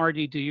use an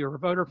RDD or a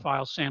voter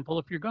file sample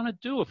if you're going to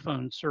do a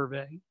phone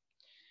survey?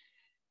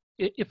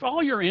 If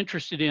all you're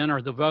interested in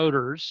are the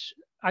voters,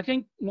 I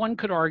think one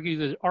could argue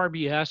that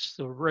RBS,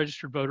 the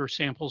registered voter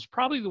sample, is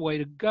probably the way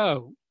to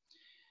go.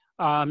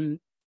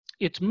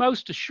 It's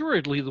most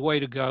assuredly the way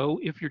to go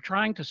if you're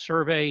trying to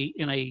survey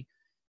in a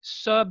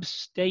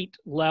sub-state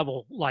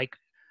level, like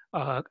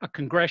a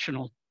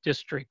congressional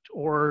district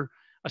or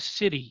a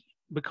city,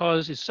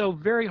 because it's so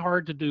very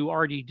hard to do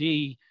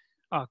RDD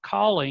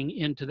calling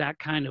into that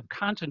kind of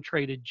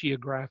concentrated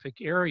geographic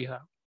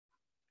area.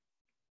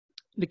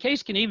 The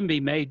case can even be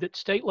made that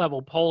state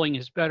level polling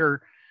is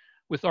better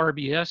with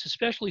RBS,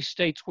 especially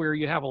states where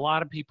you have a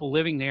lot of people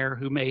living there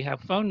who may have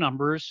phone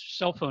numbers,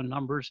 cell phone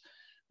numbers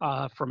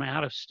from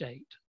out of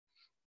state.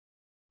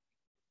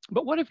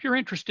 But what if you're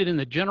interested in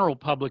the general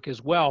public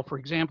as well? For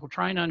example,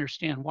 trying to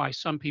understand why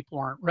some people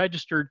aren't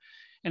registered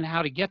and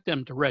how to get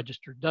them to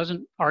register.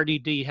 Doesn't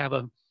RDD have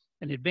an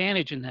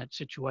advantage in that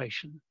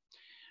situation?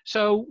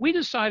 So we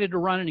decided to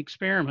run an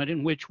experiment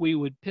in which we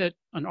would pit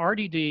an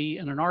RDD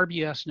and an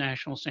RBS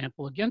national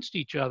sample against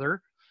each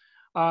other.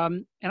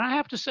 And I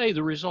have to say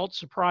the results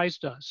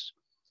surprised us.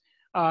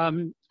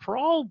 For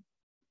all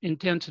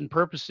intents and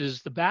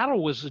purposes, the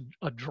battle was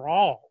a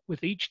draw,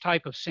 with each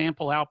type of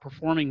sample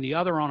outperforming the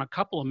other on a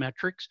couple of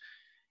metrics.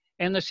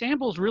 And the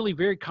sample is really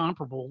very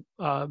comparable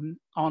on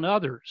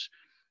others.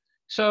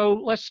 So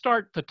let's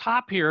start at the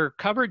top here,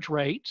 coverage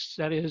rates,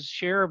 that is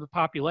share of the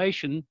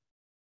population.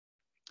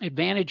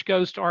 Advantage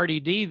goes to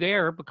RDD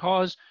there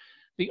because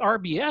the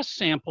RBS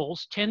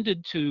samples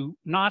tended to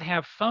not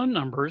have phone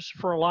numbers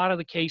for a lot of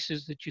the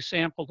cases that you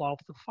sampled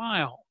off the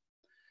file.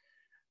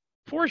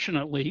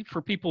 Fortunately,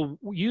 for people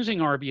using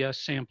RBS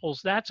samples,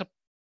 that's a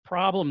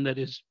problem that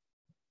is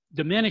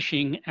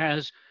diminishing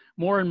as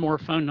more and more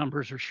phone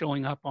numbers are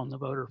showing up on the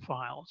voter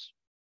files.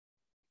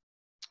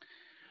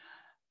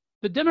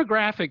 The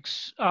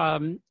demographics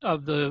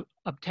of the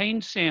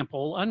obtained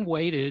sample,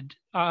 unweighted,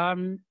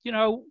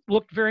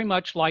 looked very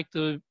much like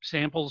the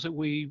samples that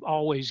we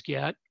always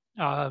get,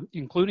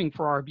 including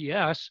for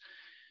RBS.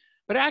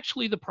 But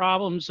actually, the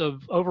problems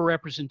of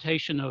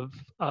overrepresentation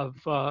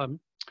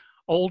of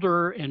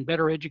older and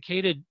better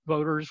educated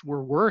voters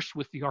were worse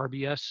with the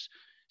RBS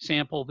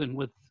sample than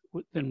with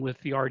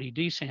the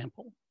RDD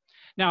sample.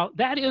 Now,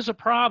 that is a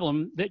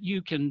problem that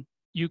you can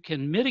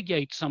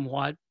mitigate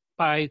somewhat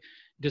by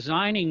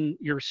designing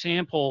your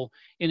sample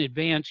in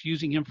advance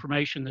using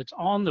information that's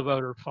on the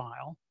voter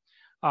file.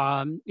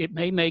 It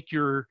may make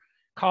your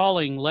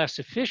calling less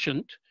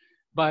efficient,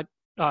 but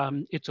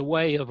it's a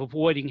way of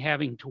avoiding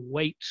having to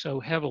wait so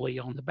heavily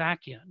on the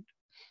back end.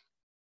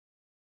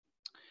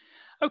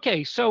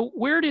 Okay, so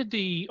where did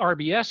the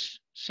RBS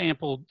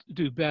sample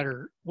do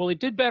better? Well, it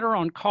did better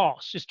on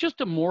cost. It's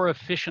just a more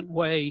efficient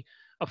way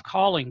of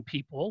calling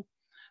people.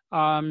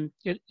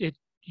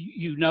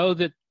 You know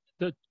that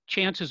the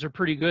chances are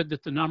pretty good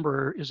that the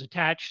number is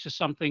attached to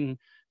something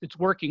that's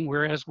working,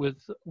 whereas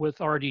with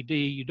RDD,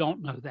 you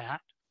don't know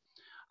that.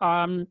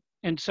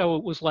 And so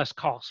it was less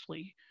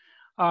costly.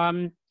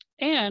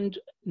 And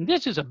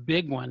this is a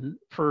big one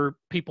for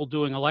people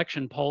doing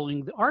election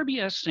polling. The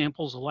RBS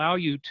samples allow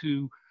you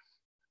to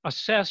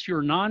assess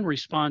your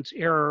non-response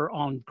error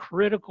on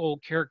critical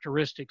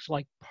characteristics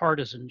like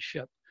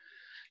partisanship.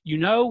 You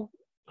know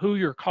who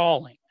you're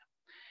calling.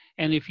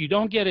 And if you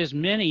don't get as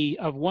many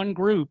of one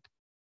group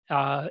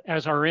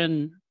as are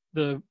in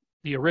the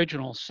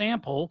original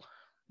sample,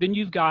 then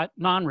you've got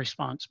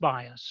non-response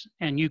bias.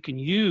 And you can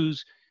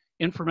use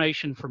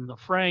information from the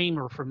frame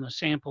or from the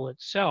sample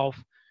itself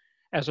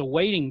as a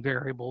weighting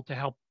variable to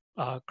help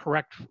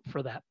correct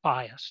for that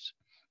bias.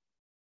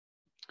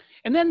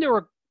 And then there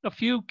were a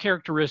few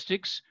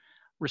characteristics,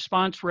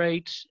 response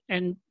rates,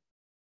 and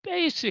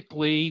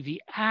basically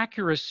the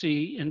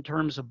accuracy in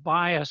terms of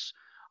bias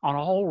on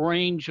a whole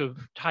range of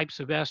types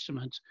of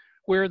estimates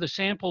where the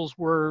samples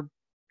were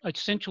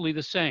essentially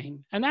the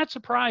same. And that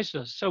surprised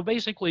us. So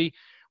basically,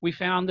 we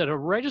found that a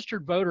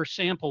registered voter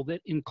sample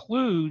that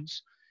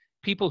includes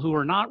people who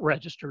are not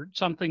registered,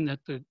 something that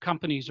the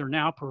companies are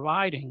now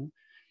providing,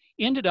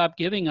 ended up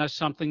giving us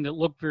something that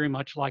looked very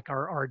much like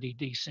our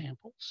RDD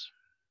samples.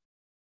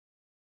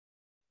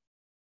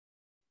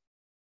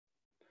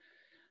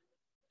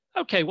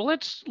 Okay, well,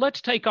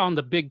 let's take on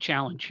the big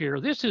challenge here.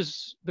 This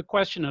is the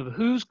question of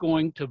who's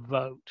going to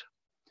vote.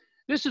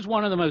 This is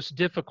one of the most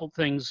difficult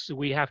things that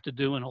we have to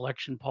do in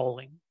election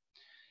polling.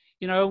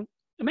 You know,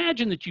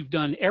 imagine that you've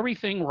done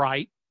everything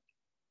right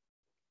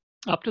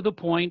up to the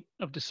point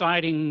of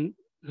deciding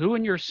who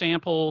in your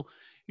sample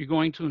you're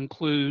going to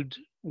include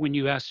when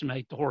you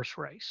estimate the horse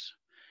race.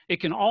 It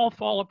can all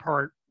fall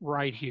apart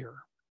right here.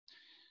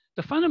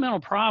 The fundamental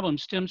problem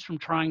stems from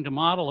trying to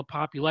model a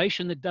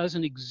population that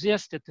doesn't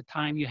exist at the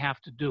time you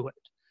have to do it.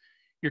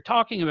 You're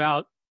talking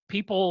about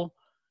people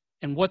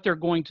and what they're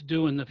going to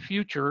do in the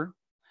future,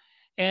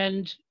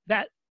 and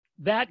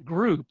that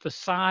group, the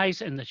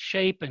size and the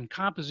shape and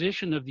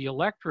composition of the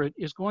electorate,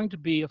 is going to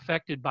be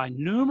affected by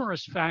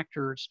numerous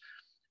factors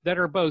that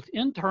are both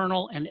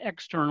internal and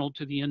external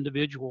to the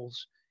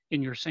individuals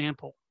in your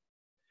sample.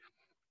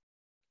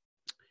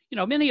 You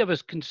know, many of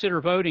us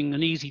consider voting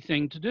an easy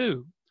thing to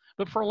do,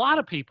 but for a lot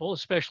of people,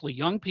 especially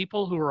young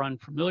people who are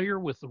unfamiliar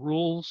with the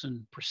rules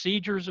and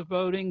procedures of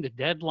voting, the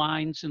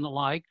deadlines and the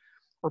like,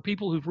 or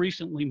people who've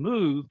recently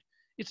moved,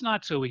 it's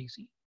not so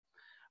easy.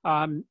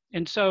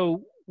 And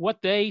so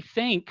what they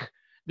think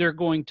they're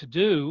going to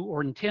do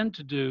or intend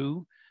to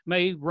do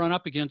may run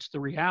up against the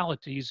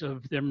realities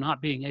of them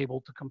not being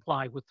able to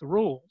comply with the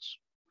rules.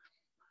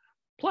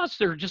 Plus,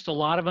 there are just a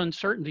lot of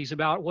uncertainties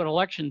about what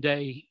election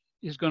day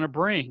is going to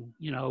bring.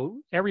 You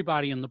know,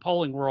 everybody in the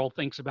polling world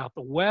thinks about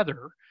the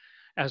weather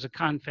as a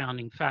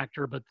confounding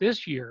factor, but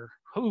this year,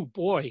 oh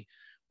boy,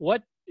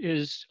 what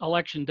is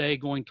election day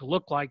going to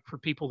look like for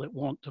people that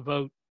want to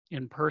vote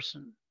in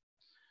person?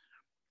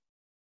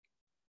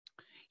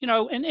 You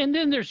know, and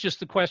then there's just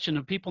the question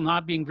of people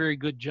not being very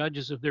good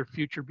judges of their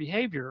future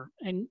behavior.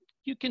 And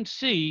you can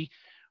see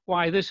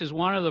why this is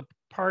one of the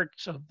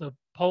parts of the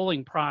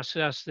polling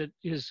process that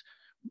is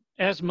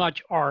as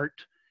much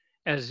art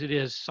as it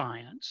is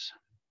science.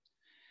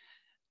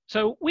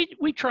 So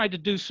we tried to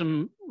do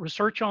some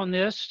research on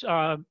this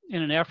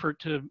in an effort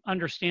to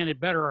understand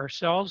it better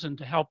ourselves and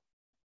to help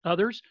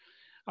others.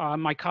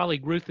 My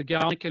colleague Ruth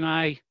Agelnick and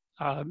I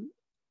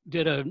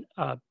did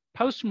a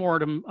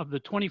postmortem of the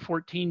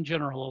 2014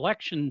 general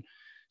election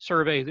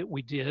survey that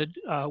we did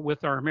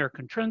with our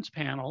American Trends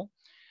panel.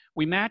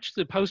 We matched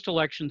the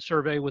post-election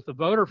survey with the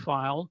voter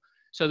file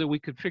so that we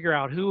could figure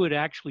out who had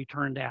actually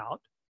turned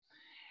out.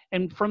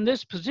 And from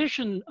this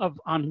position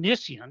of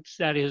omniscience,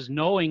 that is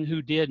knowing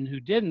who did and who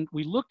didn't,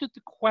 we looked at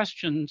the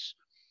questions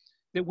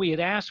that we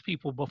had asked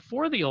people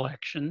before the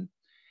election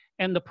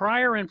and the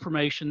prior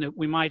information that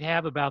we might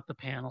have about the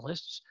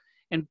panelists,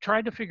 and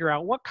tried to figure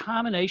out what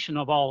combination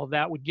of all of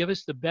that would give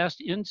us the best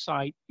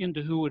insight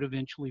into who would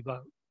eventually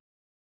vote.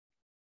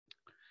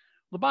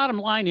 The bottom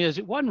line is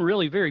it wasn't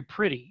really very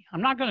pretty.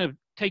 I'm not going to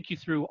take you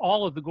through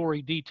all of the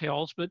gory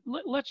details, but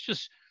let's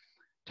just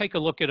take a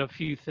look at a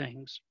few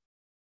things.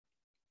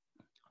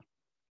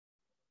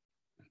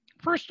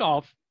 First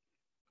off,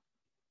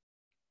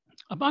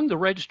 among the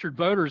registered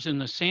voters in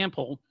the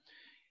sample,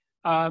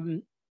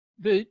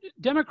 the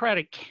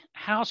Democratic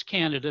House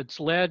candidates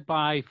led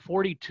by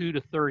 42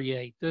 to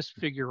 38, this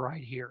figure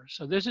right here.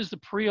 So this is the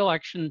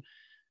pre-election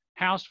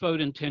House vote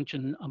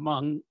intention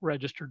among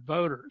registered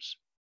voters.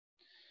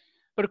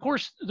 But of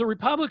course, the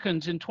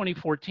Republicans in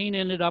 2014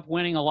 ended up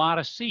winning a lot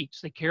of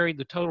seats. They carried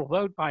the total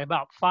vote by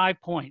about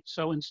 5 points.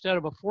 So instead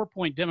of a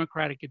 4-point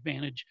Democratic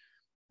advantage,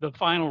 the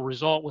final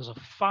result was a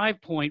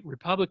 5-point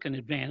Republican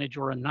advantage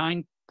or a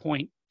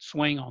 9-point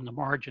swing on the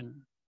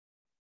margin.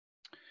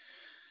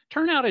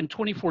 Turnout in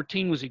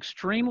 2014 was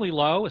extremely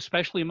low,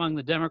 especially among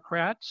the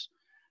Democrats.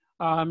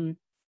 And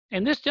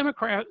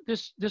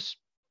this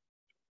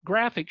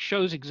graphic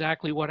shows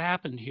exactly what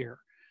happened here.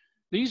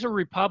 These are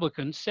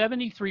Republicans,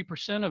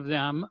 73% of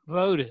them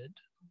voted.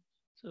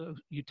 So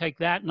you take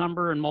that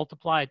number and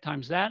multiply it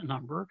times that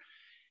number.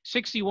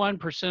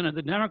 61% of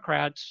the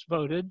Democrats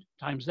voted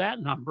times that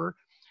number.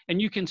 And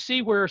you can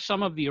see where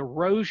some of the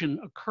erosion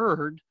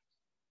occurred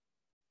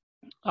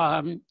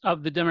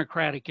of the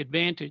Democratic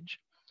advantage.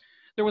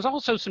 There was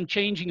also some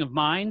changing of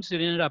minds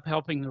that ended up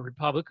helping the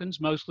Republicans,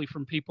 mostly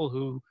from people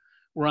who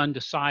were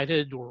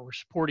undecided or were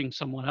supporting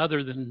someone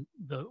other than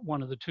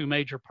one of the two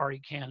major party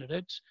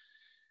candidates.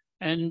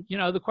 And, you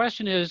know, the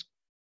question is,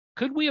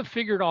 could we have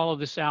figured all of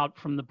this out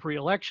from the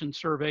pre-election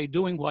survey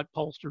doing what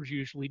pollsters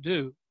usually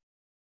do?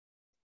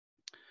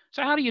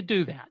 So how do you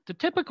do that? The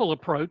typical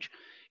approach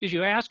is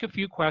you ask a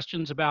few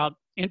questions about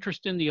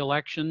interest in the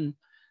election,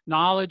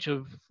 knowledge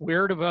of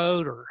where to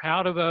vote or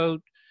how to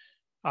vote,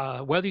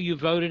 whether you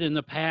voted in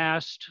the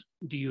past,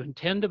 do you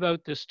intend to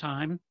vote this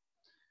time?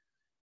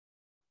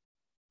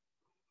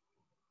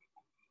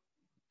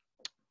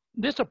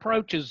 This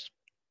approach is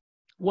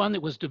one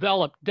that was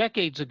developed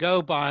decades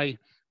ago by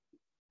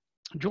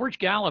George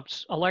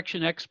Gallup's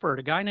election expert,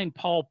 a guy named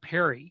Paul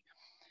Perry.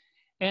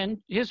 And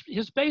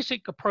his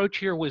basic approach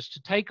here was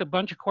to take a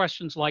bunch of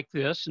questions like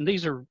this, and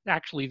these are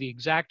actually the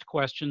exact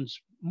questions,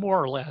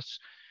 more or less,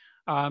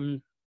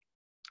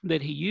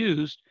 that he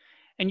used,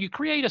 and you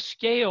create a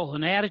scale,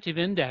 an additive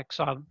index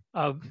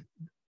of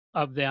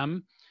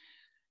them,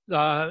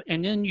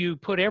 and then you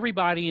put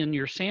everybody in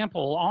your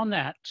sample on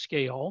that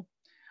scale,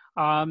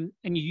 and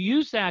you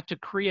use that to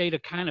create a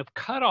kind of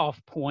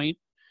cutoff point,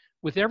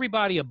 with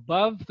everybody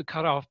above the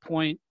cutoff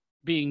point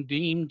being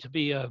deemed to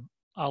be a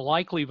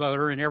likely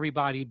voter and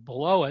everybody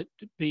below it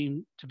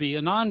being to be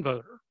a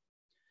non-voter.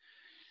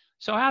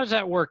 So how does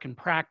that work in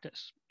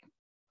practice?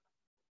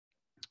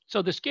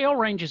 So the scale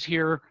ranges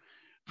here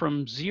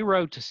from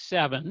 0 to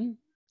 7.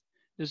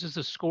 This is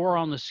the score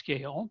on the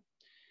scale.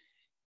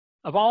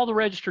 Of all the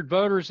registered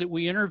voters that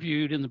we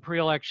interviewed in the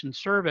pre-election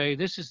survey,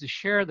 this is the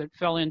share that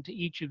fell into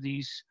each of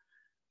these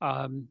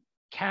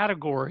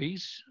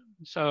categories.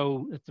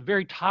 So at the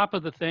very top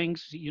of the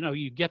things, you know,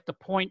 you get the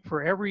point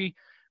for every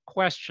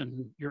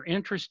question. You're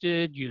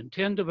interested, you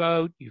intend to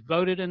vote, you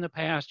voted in the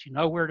past, you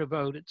know where to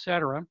vote,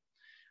 etc.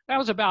 That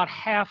was about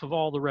half of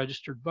all the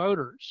registered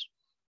voters.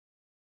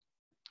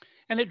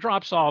 And it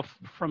drops off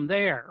from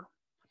there.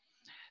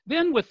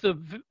 Then with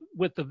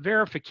the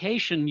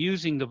verification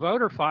using the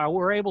voter file,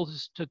 we're able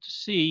to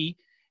see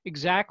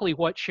exactly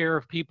what share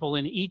of people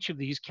in each of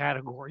these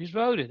categories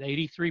voted.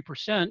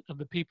 83% of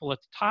the people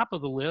at the top of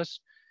the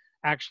list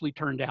actually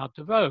turned out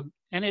to vote,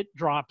 and it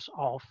drops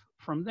off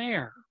from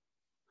there.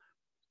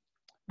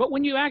 But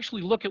when you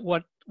actually look at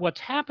what's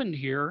happened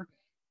here,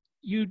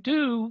 you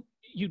do,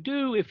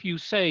 if you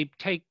say,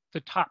 take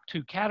the top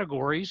two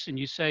categories and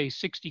you say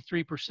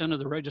 63% of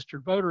the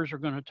registered voters are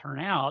going to turn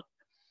out,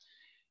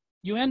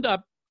 you end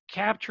up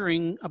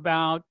capturing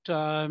about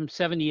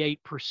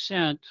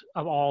 78%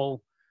 of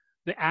all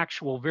the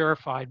actual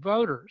verified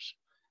voters.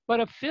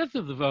 But a fifth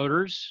of the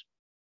voters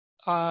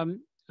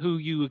who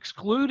you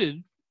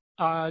excluded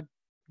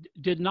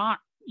did not,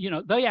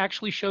 they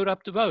actually showed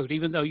up to vote,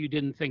 even though you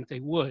didn't think they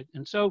would.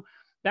 And so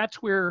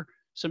that's where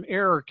some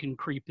error can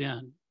creep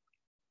in.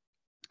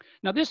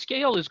 Now, this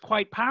scale is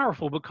quite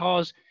powerful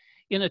because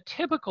in a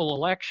typical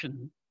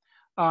election,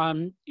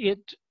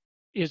 it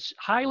is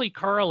highly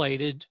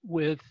correlated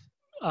with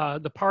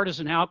the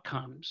partisan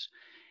outcomes.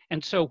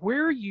 And so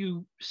where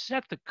you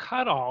set the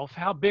cutoff,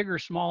 how big or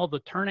small the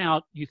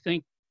turnout you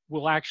think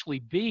will actually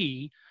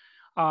be,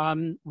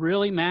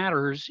 really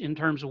matters in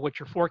terms of what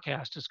your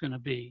forecast is going to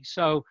be.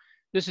 So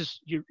this is,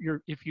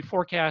 if you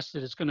forecast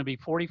that it's going to be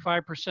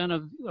 45%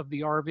 of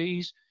the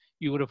RVs,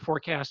 you would have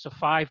forecast a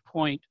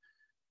 5-point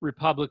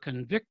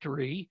Republican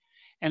victory.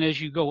 And as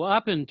you go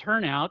up in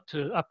turnout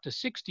to up to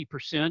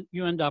 60%,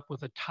 you end up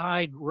with a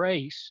tied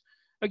race,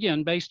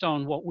 again, based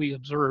on what we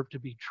observe to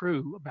be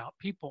true about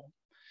people.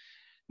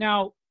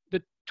 Now,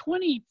 the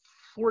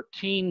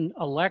 2014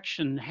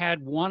 election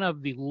had one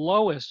of the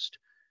lowest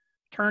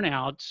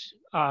turnouts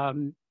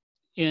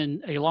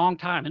in a long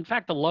time. In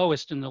fact, the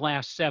lowest in the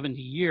last 70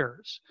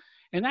 years.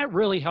 And that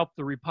really helped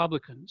the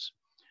Republicans.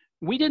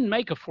 We didn't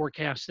make a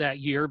forecast that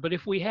year, but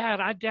if we had,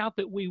 I doubt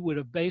that we would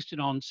have based it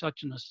on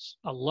such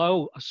a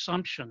low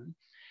assumption.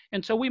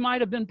 And so we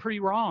might have been pretty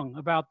wrong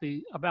about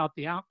the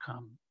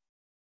outcome.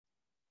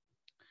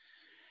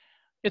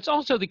 It's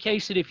also the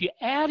case that if you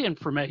add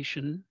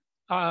information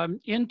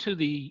into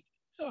the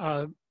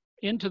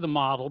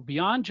model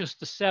beyond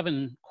just the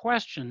 7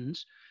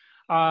 questions,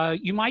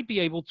 you might be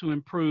able to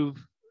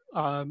improve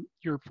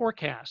your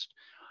forecast.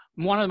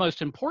 One of the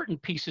most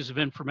important pieces of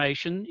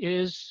information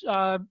is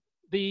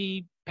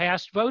the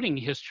past voting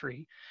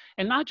history,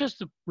 and not just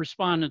the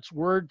respondent's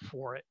word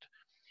for it.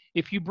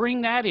 If you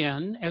bring that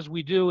in, as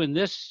we do in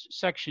this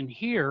section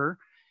here,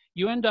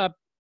 you end up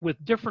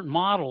with different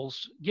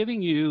models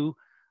giving you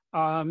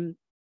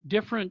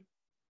different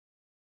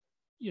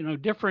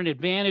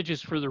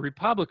advantages for the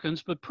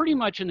Republicans, but pretty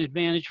much an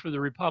advantage for the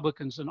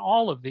Republicans in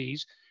all of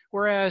these,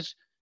 whereas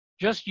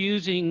just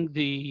using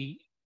the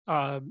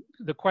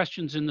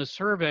questions in the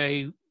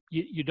survey,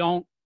 you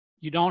don't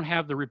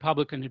have the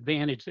Republican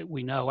advantage that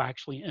we know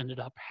actually ended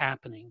up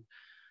happening.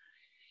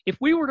 If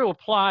we were to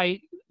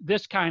apply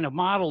this kind of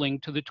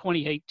modeling to the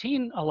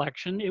 2018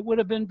 election, it would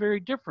have been very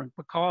different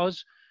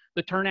because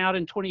the turnout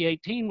in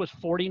 2018 was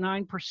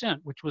 49%,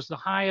 which was the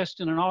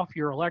highest in an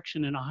off-year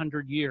election in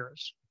 100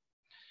 years.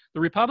 The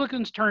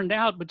Republicans turned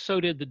out, but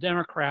so did the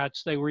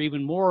Democrats. They were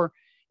even more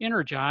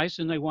energized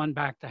and they won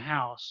back the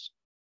House.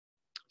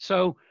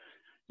 So,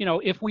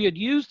 if we had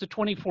used the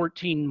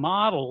 2014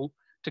 model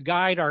to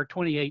guide our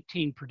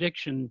 2018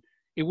 prediction,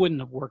 it wouldn't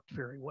have worked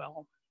very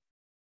well.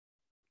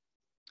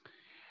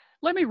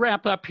 Let me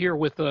wrap up here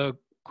with a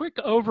quick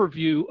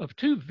overview of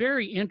 2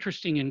 very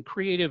interesting and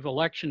creative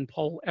election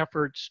poll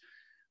efforts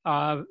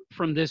from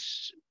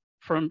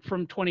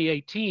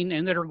 2018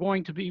 and that are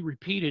going to be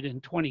repeated in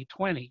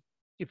 2020.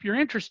 If you're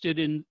interested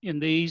in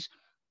these,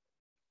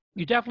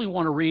 you definitely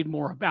want to read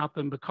more about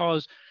them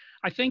because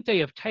I think they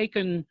have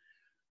taken,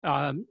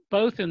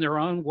 both in their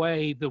own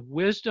way, the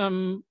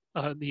wisdom,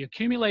 the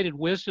accumulated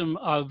wisdom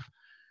of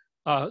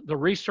the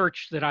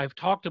research that I've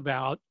talked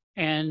about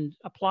and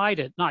applied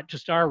it, not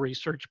just our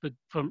research, but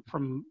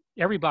from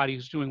everybody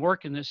who's doing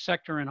work in this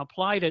sector, and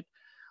applied it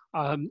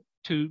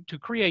to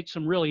create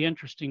some really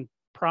interesting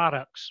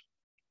products.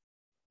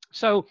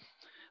 So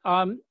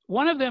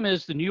one of them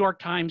is the New York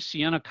Times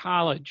Siena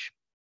College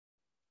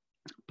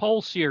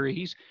poll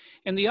series,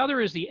 and the other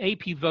is the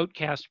AP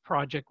Votecast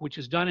project, which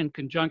is done in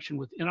conjunction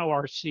with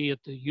NORC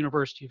at the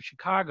University of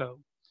Chicago.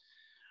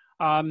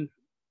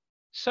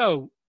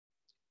 So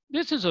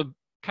this is a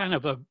kind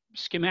of a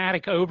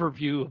schematic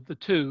overview of the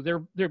 2.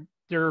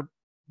 They're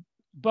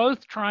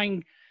both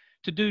trying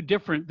to do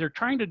different,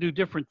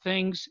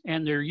 things,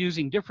 and they're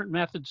using different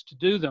methods to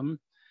do them,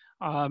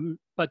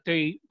 but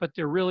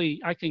they're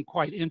really, I think,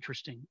 quite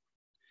interesting.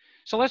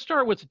 So let's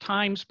start with the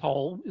Times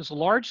poll. It's a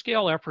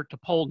large-scale effort to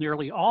poll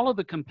nearly all of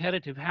the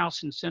competitive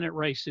House and Senate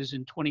races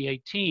in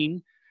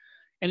 2018,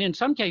 and in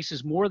some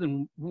cases more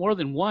than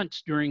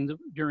once during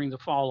the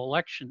fall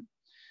election.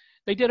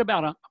 They did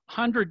about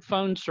 100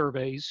 phone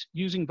surveys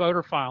using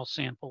voter file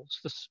samples.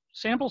 The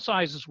sample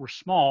sizes were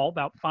small,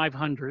 about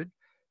 500,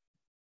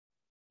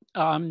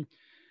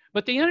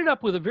 But they ended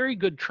up with a very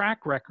good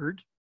track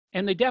record,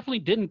 and they definitely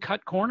didn't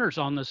cut corners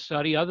on this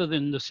study other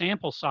than the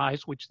sample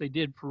size, which they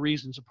did for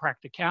reasons of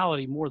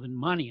practicality more than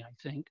money, I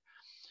think,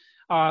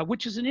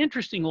 which is an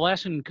interesting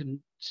lesson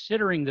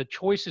considering the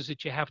choices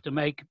that you have to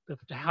make of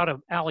how to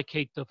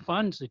allocate the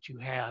funds that you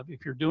have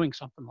if you're doing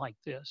something like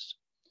this.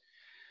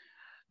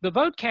 The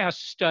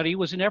VoteCast study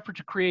was an effort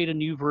to create a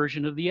new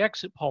version of the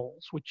exit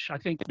polls, which I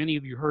think many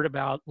of you heard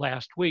about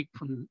last week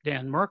from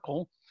Dan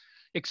Merkel,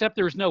 except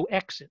there's no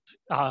exit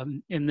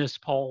in this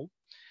poll.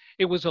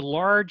 It was a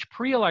large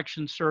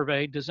pre-election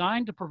survey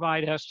designed to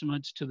provide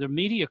estimates to the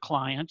media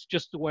clients,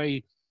 just the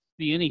way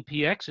the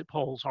NEP exit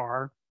polls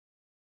are,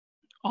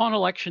 on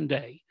election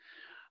day.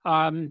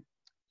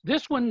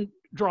 This one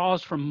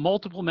draws from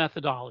multiple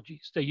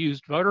methodologies. They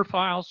used voter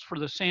files for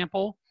the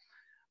sample.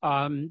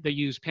 They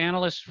used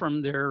panelists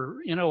from their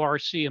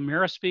NORC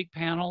Amerispeak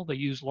panel. They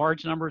used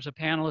large numbers of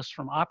panelists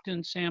from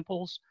opt-in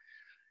samples.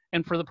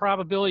 And for the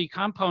probability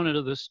component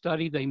of the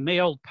study, they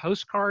mailed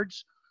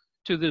postcards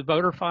to the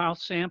voter file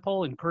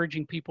sample,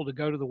 encouraging people to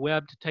go to the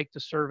web to take the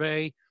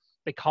survey.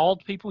 They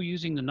called people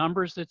using the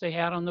numbers that they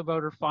had on the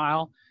voter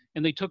file,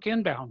 and they took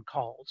inbound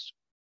calls.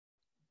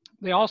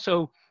 They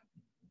also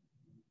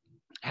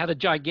had a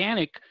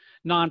gigantic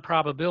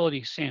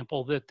non-probability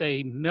sample that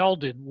they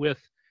melded with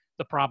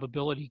the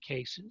probability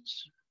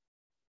cases.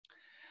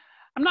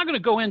 I'm not going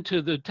to go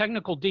into the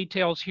technical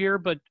details here,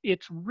 but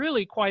it's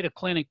really quite a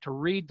clinic to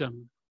read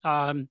them.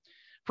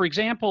 For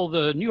example,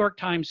 the New York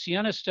Times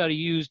Siena study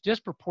used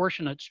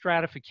disproportionate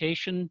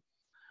stratification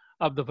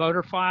of the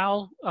voter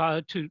file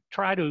to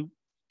try to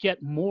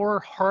get more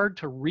hard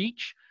to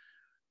reach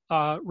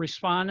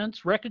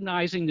respondents,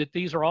 recognizing that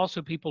these are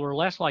also people who are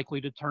less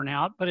likely to turn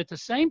out, but at the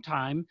same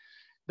time,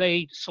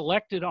 they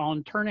selected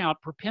on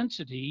turnout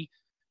propensity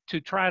to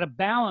try to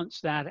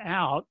balance that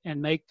out and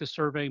make the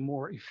survey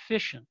more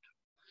efficient.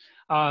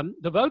 The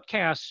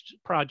VoteCast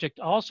project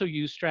also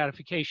used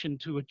stratification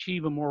to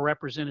achieve a more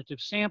representative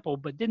sample,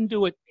 but didn't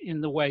do it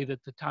in the way that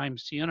the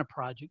Times Siena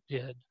project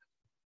did.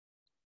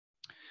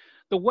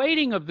 The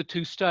weighting of the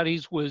two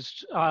studies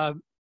was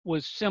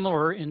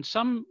similar in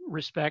some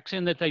respects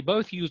in that they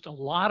both used a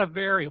lot of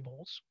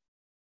variables.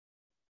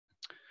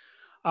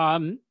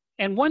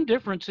 And one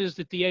difference is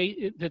that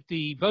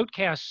the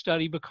VoteCast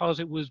study,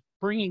 because it was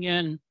bringing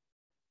in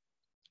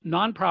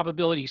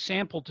non-probability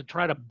sample to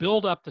try to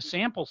build up the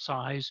sample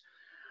size,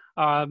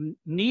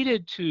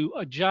 needed to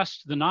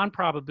adjust the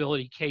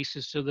non-probability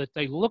cases so that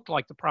they looked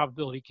like the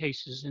probability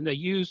cases, and they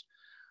used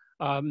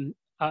a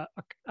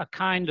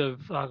kind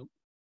of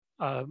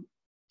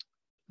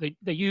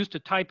they used a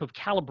type of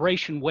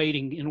calibration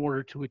weighting in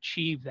order to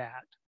achieve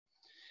that.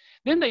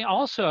 Then they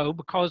also,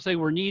 because they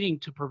were needing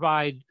to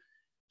provide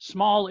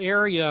small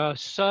area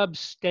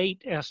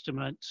sub-state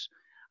estimates,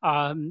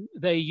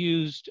 they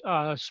used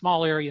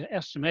small area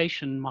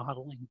estimation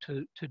modeling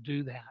to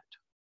do that.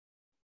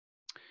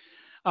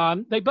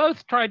 They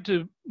both tried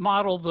to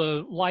model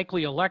the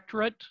likely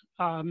electorate.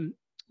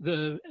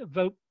 The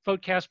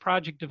VoteCast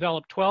project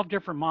developed 12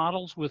 different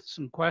models with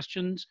some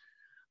questions.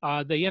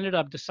 They ended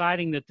up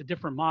deciding that the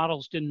different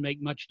models didn't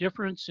make much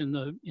difference in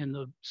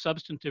the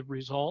substantive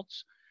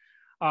results.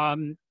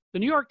 The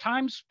New York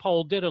Times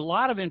poll did a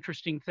lot of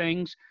interesting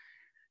things.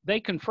 They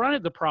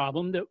confronted the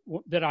problem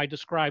that I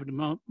described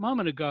a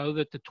moment ago,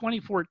 that the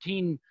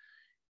 2014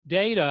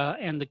 data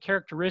and the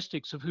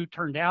characteristics of who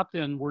turned out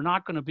then were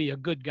not going to be a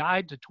good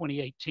guide to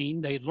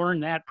 2018. They had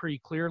learned that pretty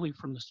clearly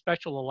from the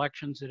special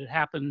elections that had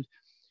happened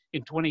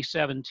in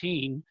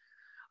 2017.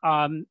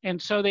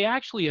 And so they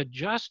actually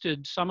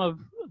adjusted some of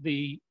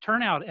the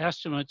turnout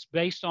estimates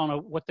based on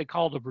what they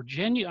called a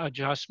Virginia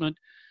adjustment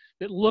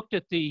that looked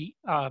at the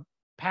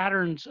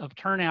patterns of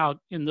turnout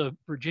in the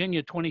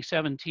Virginia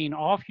 2017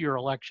 off-year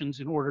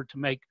elections in order to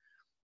make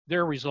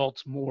their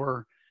results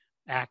more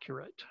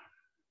accurate.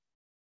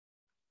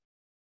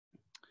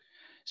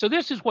 So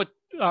this is what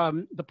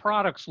the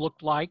products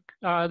looked like.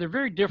 They're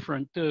very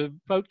different. The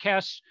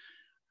VoteCast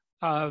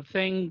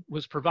thing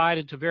was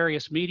provided to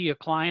various media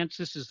clients.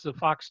 This is the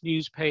Fox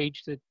News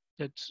page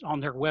that's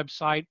on their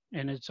website,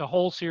 and it's a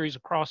whole series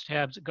of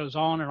crosstabs that goes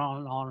on and on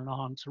and on and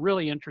on. It's a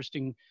really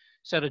interesting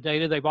set of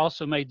data. They've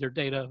also made their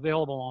data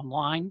available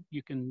online.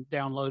 You can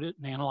download it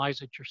and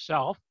analyze it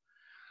yourself.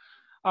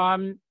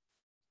 The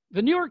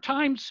New York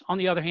Times, on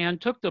the other hand,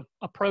 took the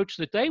approach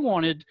that they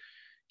wanted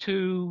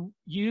to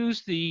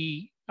use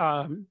the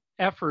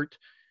effort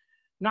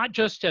not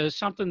just as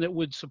something that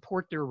would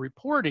support their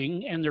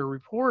reporting and their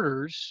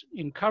reporters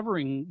in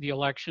covering the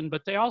election,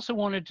 but they also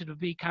wanted it to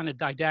be kind of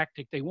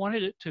didactic. They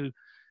wanted it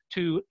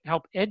to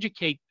help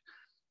educate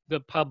the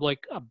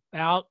public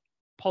about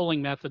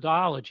polling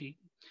methodology.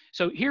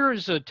 So here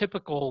is a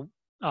typical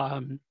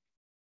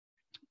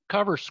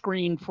cover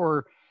screen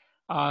for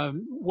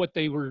what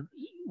they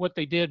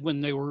did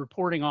when they were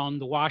reporting on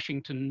the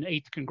Washington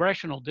 8th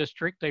Congressional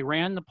District. They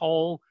ran the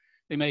poll.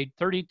 They made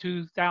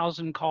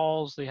 32,000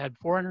 calls. They had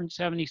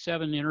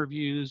 477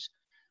 interviews.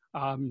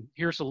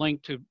 Here's a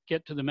link to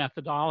get to the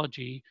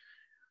methodology.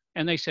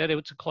 And they said it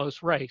was a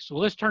close race.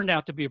 Well, this turned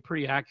out to be a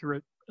pretty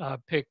accurate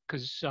pick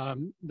because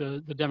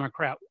the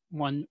Democrat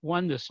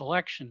won this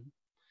election.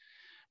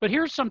 But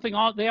here's something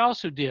they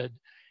also did.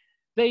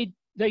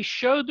 They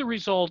showed the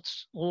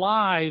results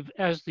live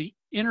as the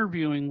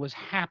interviewing was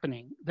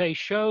happening. They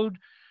showed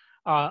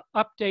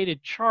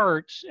updated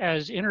charts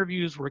as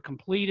interviews were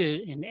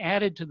completed and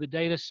added to the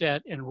data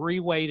set and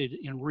reweighted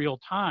in real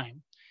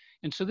time.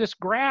 And so this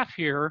graph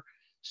here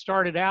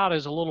started out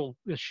as a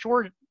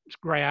short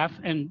graph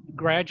and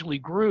gradually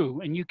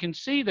grew. And you can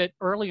see that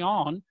early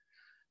on,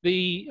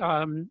 the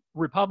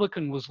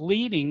Republican was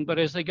leading, but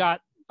as they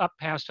got up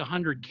past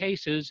 100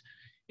 cases,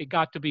 it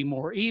got to be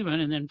more even.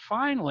 And then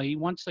finally,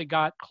 once they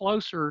got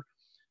closer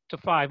to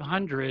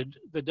 500,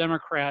 the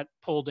Democrat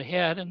pulled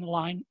ahead and the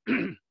line,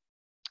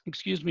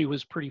 excuse me,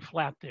 was pretty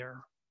flat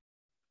there.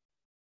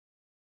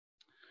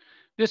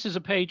 This is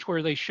a page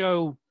where they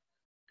show,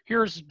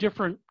 here's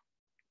different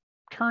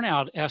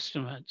turnout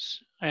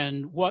estimates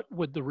and what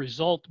would the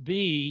result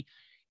be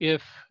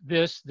if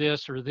this,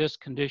 or this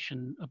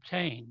condition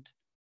obtained.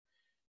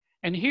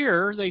 And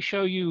here they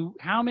show you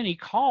how many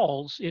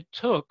calls it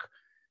took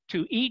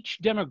to each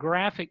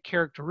demographic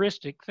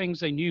characteristic, things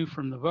they knew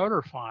from the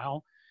voter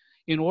file,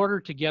 in order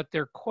to get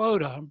their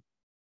quota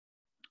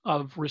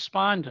of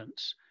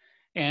respondents.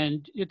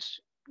 And it's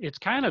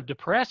kind of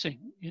depressing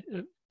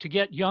to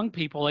get young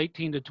people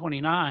 18 to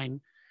 29.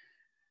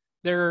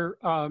 Their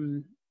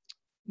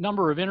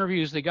number of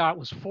interviews they got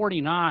was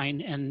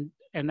 49,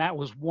 and that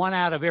was 1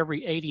 out of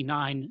every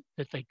 89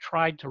 that they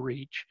tried to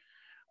reach.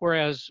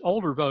 Whereas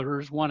older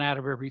voters, 1 out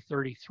of every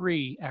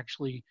 33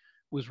 actually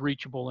was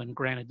reachable and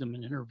granted them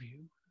an interview.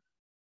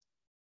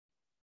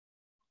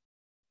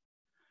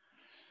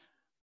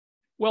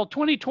 Well,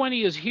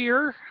 2020 is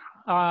here.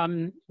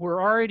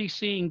 We're already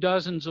seeing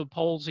dozens of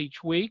polls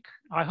each week.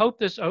 I hope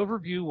this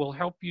overview will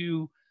help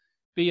you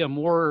be a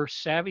more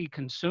savvy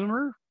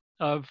consumer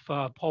of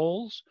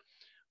polls.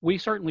 We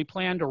certainly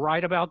plan to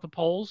write about the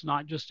polls,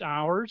 not just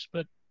ours,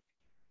 but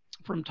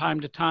from time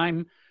to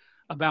time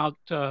about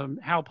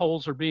how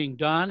polls are being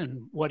done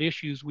and what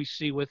issues we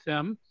see with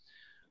them.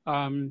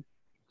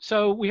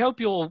 So we hope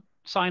you'll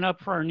sign up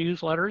for our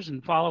newsletters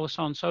and follow us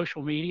on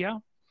social media.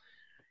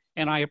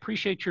 And I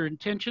appreciate your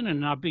attention,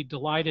 and I'll be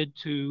delighted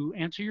to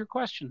answer your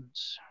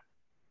questions.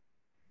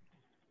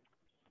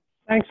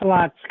 Thanks a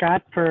lot,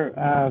 Scott, for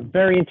a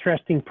very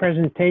interesting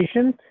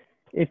presentation.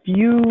 If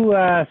you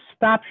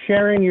stop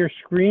sharing your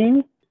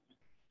screen,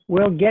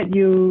 we'll get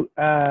you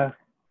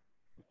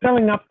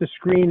filling up the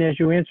screen as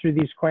you answer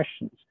these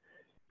questions.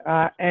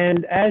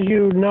 And as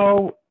you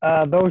know,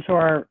 those who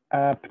are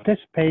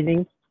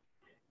participating,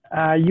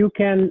 you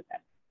can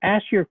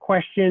ask your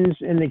questions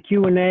in the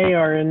Q&A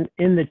or in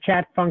the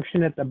chat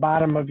function at the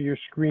bottom of your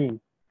screen.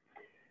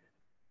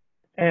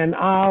 And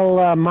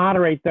I'll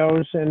moderate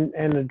those and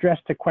address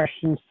the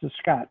questions to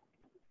Scott.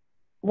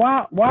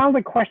 While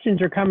the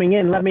questions are coming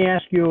in, let me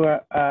ask you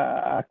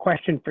a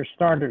question for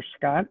starters,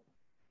 Scott.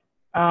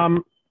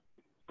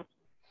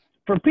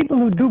 For people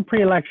who do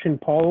pre-election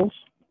polls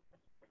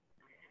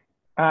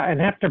and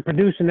have to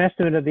produce an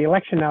estimate of the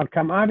election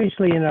outcome,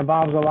 obviously it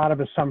involves a lot of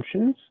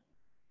assumptions.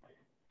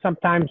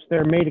 Sometimes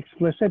they're made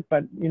explicit,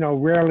 but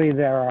rarely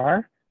they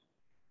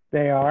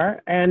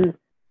are. And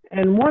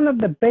one of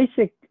the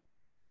basic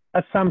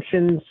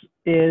assumptions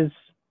is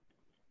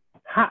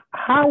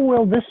how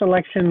will this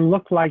election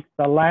look like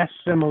the last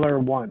similar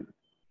one?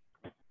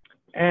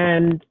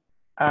 And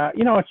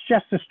it's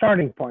just a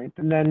starting point,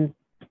 and then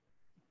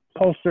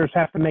pollsters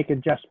have to make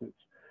adjustments.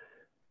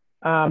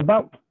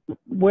 But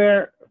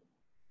we're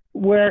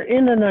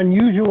in an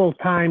unusual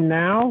time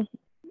now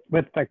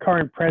with the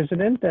current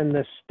president and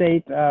the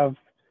state of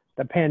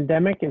the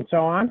pandemic and so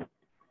on.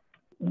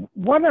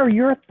 What are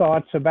your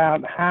thoughts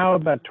about how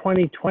the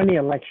 2020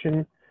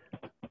 election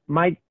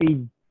might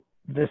be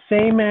the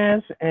same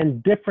as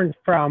and different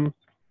from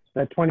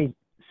the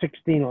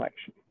 2016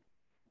 election?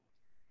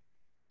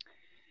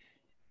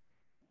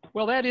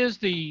 Well, that is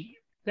the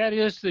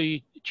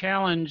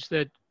challenge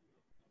that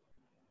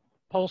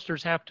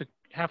pollsters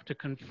have to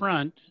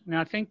confront. And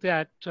I think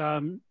that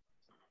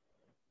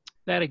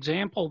that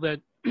example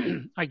that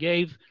I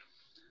gave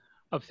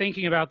of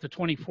thinking about the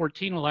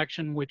 2014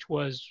 election, which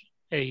was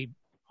a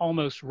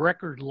almost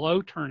record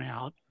low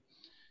turnout,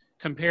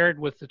 compared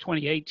with the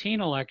 2018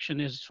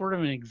 election, is sort of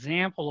an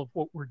example of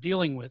what we're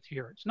dealing with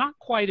here. It's not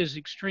quite as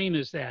extreme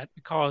as that,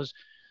 because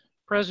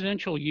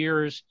presidential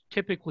years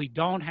typically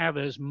don't have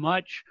as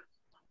much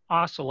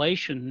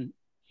oscillation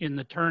in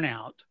the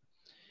turnout.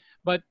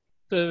 But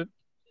the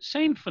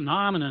same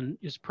phenomenon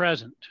is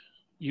present.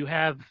 You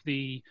have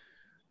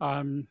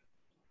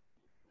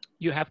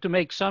you have to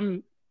make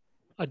some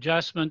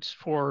adjustments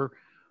for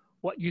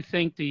what you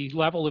think the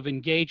level of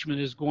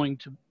engagement is going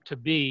to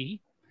be.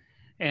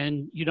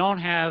 And you don't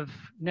have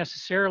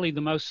necessarily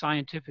the most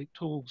scientific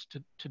tools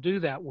to do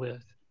that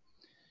with.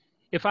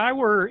 If I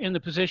were in the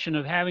position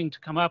of having to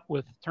come up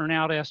with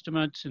turnout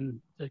estimates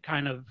and the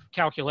kind of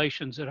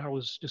calculations that I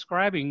was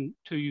describing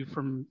to you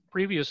from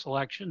previous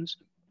elections,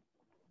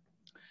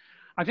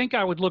 I think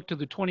I would look to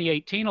the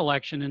 2018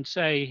 election and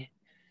say,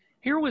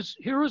 Here was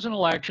an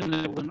election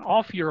that was an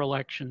off-year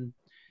election,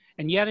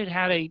 and yet it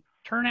had a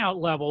turnout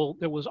level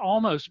that was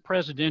almost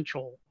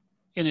presidential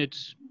in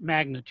its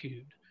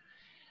magnitude.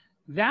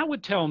 That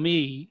would tell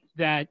me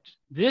that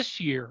this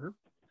year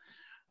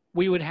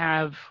we would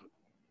have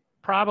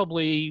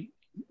probably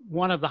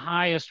one of the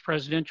highest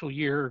presidential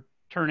year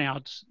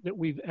turnouts that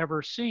we've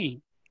ever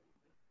seen,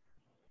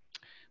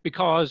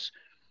 because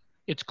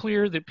it's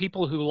clear that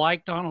people who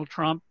like Donald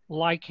Trump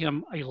like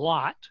him a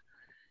lot,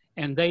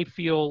 and they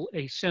feel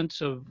a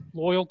sense of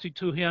loyalty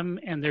to him,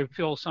 and they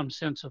feel some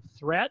sense of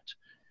threat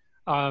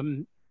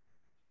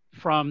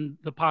from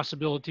the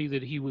possibility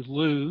that he would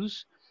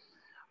lose.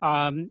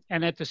 And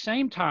at the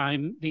same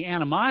time, the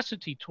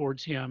animosity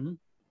towards him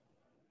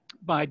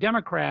by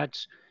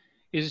Democrats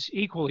is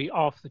equally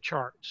off the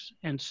charts.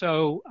 And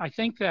so I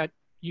think that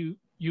you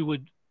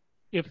would,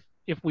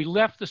 if we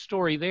left the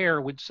story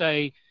there, would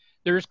say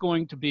there's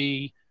going to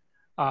be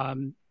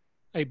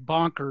a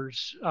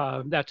bonkers,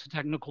 that's a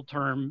technical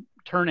term,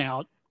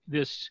 turnout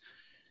this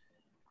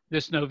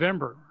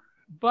November.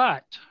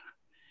 But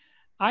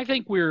I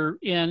think we're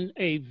in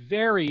a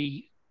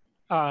very,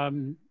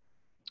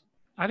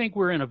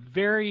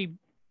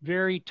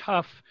 very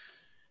tough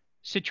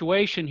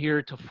situation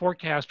here to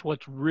forecast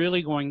what's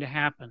really going to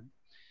happen.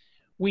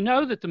 We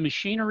know that the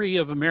machinery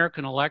of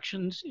American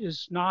elections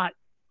is not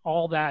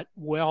all that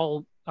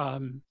well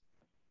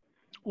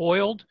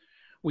oiled.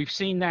 We've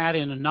seen that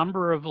in a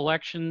number of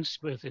elections,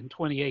 in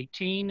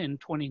 2018 and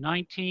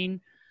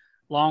 2019,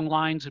 long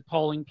lines at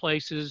polling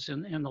places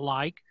and the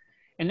like.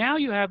 And now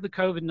you have the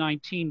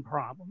COVID-19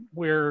 problem,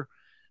 where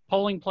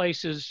polling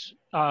places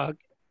there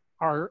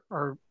are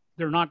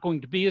not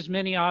going to be as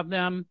many of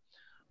them.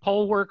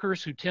 Poll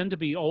workers, who tend to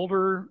be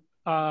older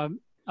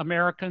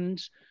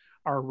Americans,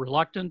 are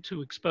reluctant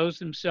to expose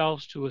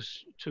themselves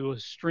to a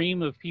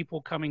stream of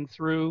people coming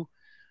through.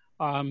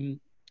 And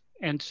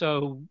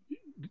so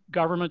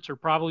governments are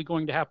probably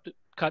going to have to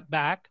cut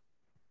back.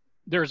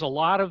 There's a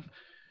lot of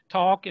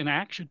talk and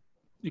action,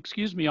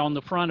 on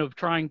the front of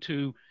trying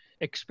to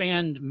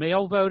expand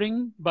mail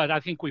voting, but I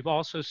think we've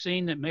also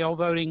seen that mail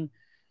voting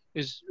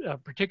is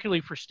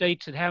particularly for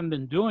states that haven't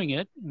been doing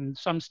it, and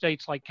some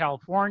states like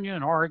California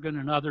and Oregon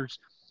and others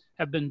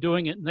have been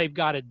doing it and they've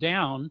got it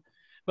down.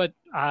 But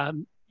there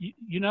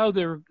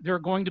are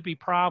going to be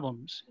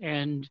problems.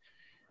 And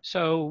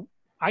so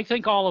I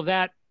think all of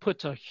that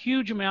puts a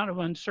huge amount of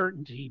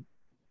uncertainty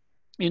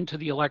into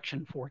the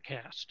election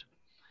forecast.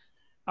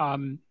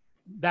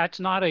 That's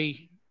not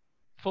a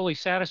fully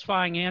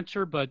satisfying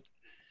answer, but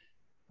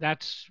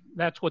that's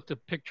what the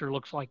picture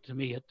looks like to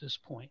me at this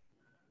point.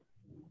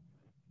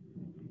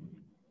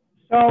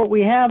 So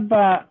we have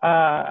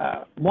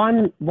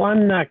one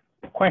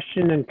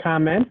question and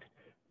comment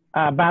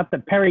about the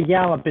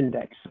Perry-Gallup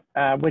index,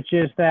 which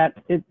is that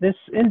this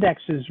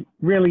index is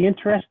really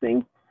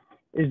interesting.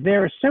 Is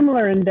there a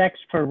similar index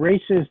for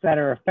races that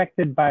are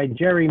affected by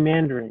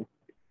gerrymandering?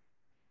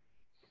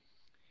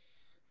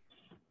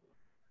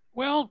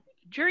 Well,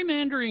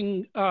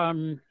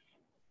 gerrymandering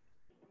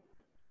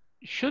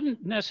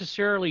shouldn't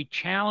necessarily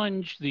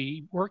challenge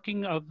the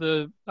working of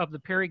the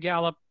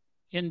Perry-Gallup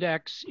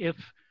index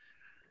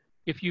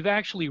if you've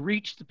actually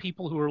reached the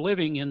people who are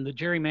living in the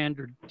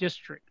gerrymandered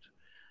district.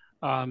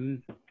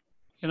 In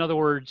other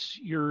words,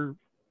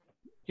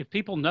 if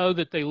people know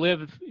that they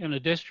live in a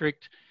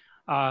district,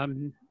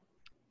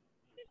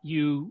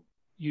 you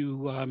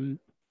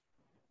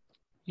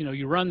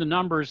run the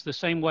numbers the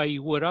same way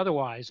you would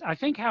otherwise. I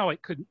think how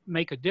it could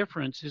make a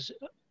difference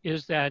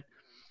is that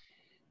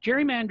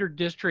gerrymandered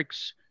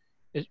districts,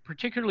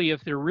 particularly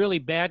if they're really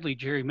badly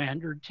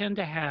gerrymandered, tend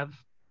to have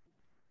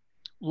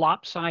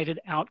lopsided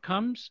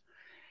outcomes.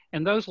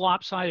 And those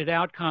lopsided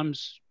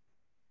outcomes,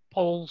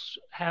 polls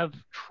have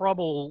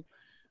trouble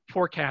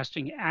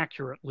forecasting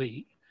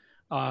accurately.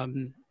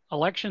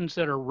 Elections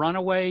that are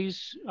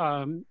runaways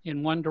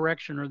in one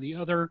direction or the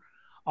other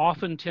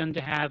often tend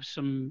to have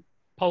some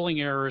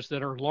polling errors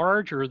that are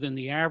larger than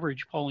the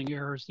average polling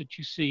errors that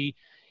you see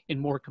in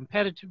more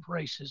competitive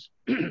races.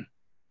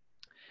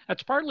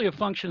 That's partly a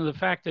function of the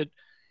fact that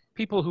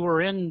people who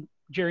are in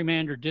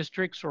gerrymandered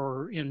districts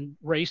or in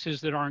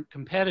races that aren't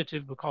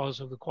competitive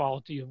because of the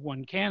quality of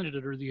one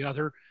candidate or the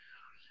other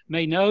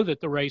may know that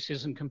the race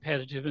isn't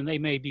competitive, and they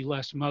may be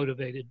less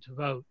motivated to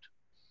vote.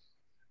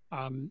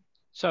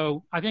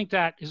 So I think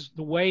that is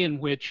the way in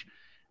which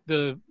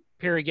the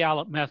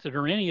Perry-Gallup method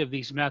or any of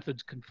these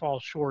methods can fall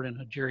short in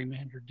a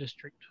gerrymandered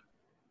district.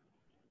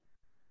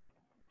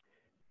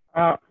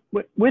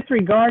 With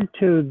regard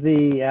to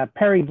the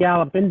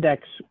Perry-Gallup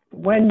index,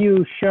 when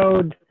you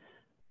showed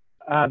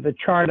the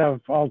chart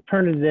of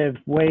alternative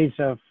ways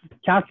of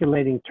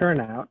calculating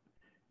turnout,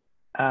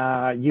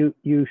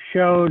 you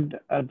showed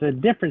the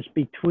difference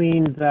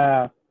between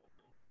the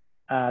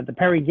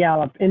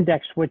Perry-Gallup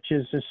index, which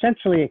is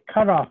essentially a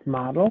cutoff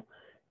model.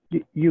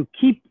 You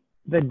keep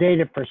the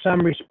data for some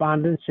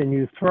respondents and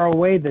you throw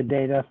away the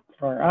data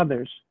for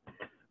others.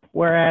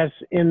 Whereas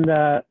in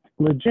the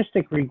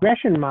logistic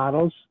regression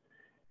models,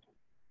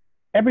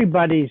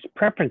 everybody's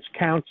preference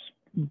counts,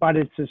 but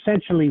it's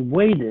essentially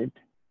weighted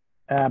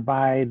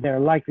by their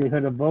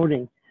likelihood of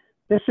voting.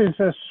 This is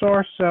a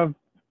source of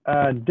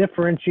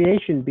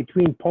differentiation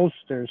between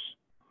pollsters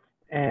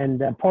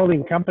and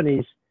polling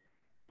companies.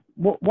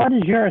 What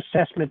is your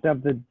assessment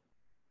of the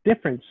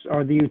difference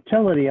or the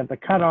utility of the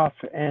cutoff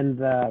and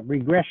the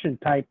regression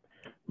type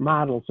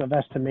models of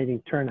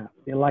estimating turnout,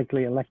 the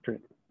likely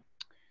electorate?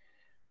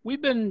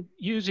 We've been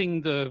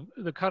using the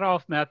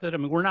cutoff method. I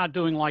mean, we're not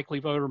doing likely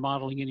voter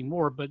modeling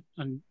anymore, but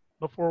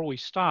before we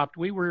stopped,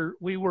 we were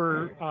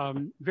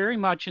very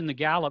much in the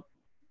Gallup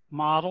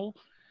model.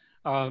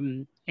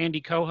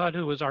 Andy Kohut,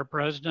 who was our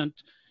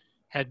president,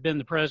 had been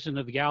the president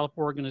of the Gallup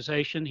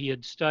organization. He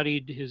had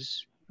studied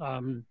his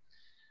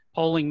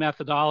polling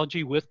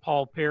methodology with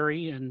Paul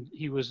Perry, and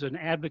he was an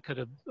advocate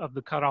of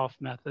the cutoff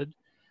method.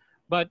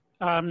 But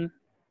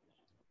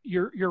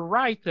you're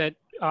right that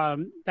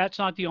that's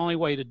not the only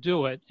way to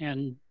do it.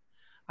 And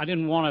I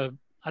didn't want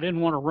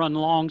to run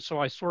long, so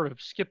I sort of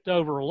skipped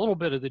over a little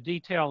bit of the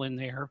detail in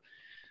there.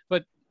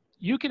 But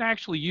you can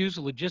actually use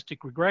a logistic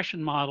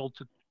regression model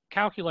to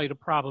calculate a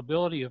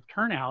probability of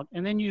turnout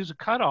and then use a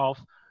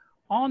cutoff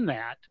on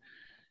that.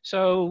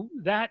 So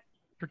that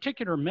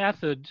particular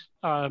method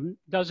of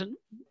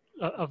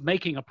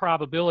making a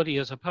probability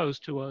as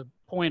opposed to a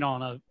point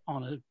on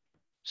a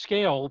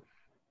scale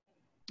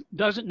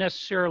doesn't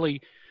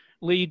necessarily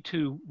lead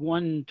to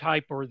one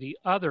type or the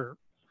other.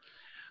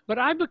 But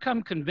I've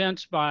become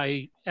convinced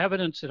by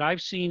evidence that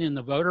I've seen in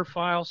the voter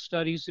file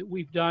studies that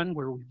we've done,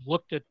 where we've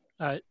looked at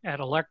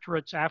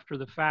electorates after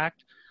the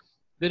fact,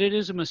 that it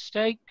is a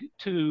mistake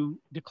to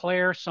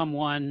declare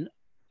someone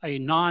a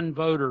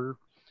non-voter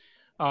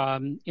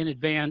in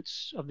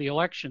advance of the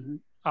election.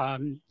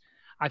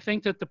 I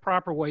think that the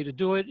proper way to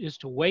do it is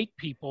to weight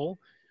people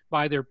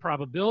by their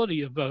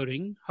probability of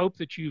voting, hope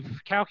that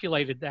you've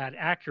calculated that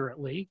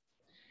accurately,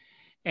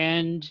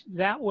 and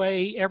that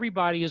way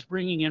everybody is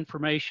bringing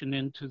information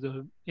into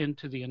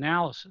the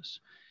analysis.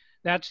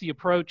 That's the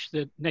approach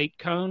that Nate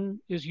Cohn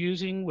is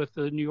using with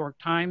the New York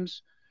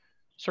Times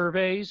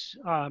surveys,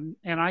 and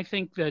I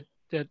think that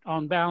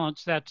on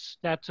balance that's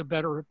a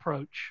better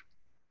approach.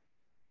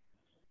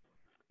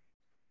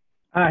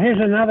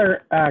 Here's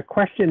another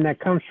question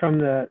that comes from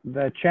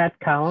the chat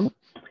column.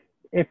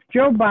 If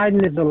Joe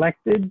Biden is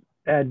elected,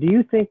 do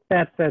you think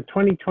that the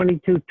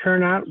 2022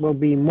 turnout will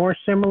be more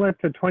similar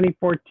to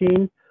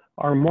 2014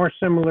 or more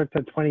similar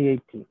to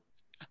 2018?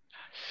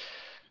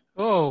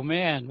 Oh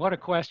man, what a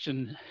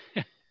question.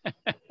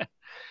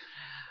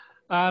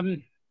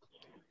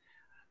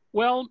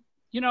 Well,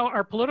 you know,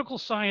 our political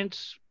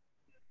science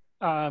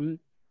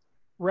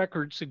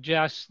record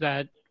suggests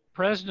that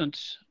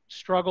presidents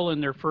struggle in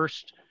their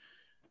first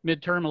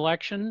midterm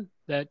election,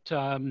 that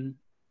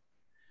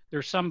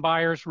there's some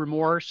buyer's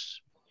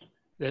remorse,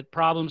 that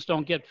problems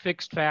don't get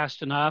fixed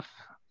fast enough.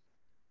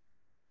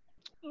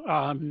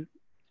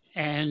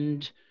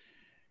 And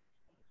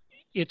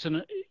it's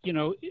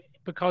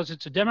because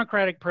it's a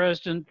Democratic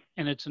president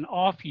and it's an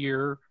off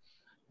year,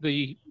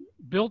 the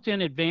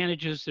built-in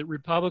advantages that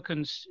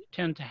Republicans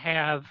tend to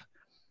have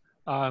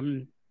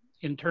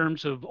in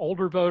terms of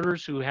older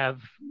voters who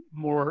have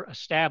more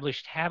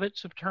established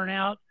habits of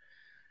turnout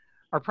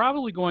are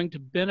probably going to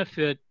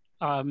benefit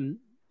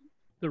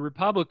the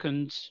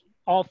Republicans,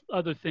 all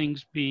other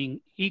things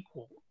being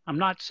equal. I'm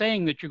not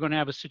saying that you're going to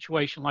have a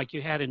situation like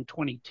you had in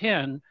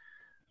 2010,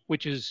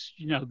 which is,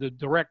 you know, the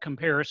direct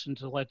comparison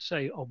to, let's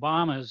say,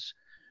 Obama's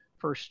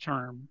first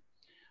term.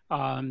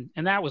 And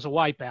that was a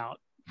wipeout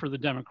for the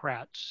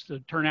Democrats. The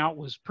turnout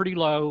was pretty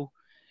low,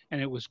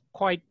 and it was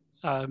quite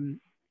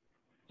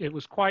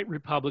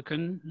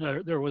Republican.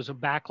 There was a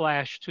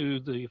backlash to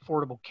the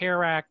Affordable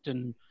Care Act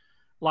and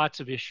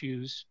lots of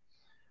issues.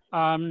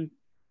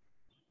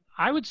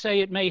 I would say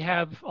it may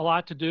have a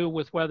lot to do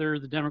with whether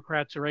the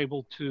Democrats are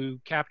able to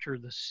capture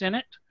the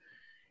Senate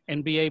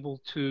and be able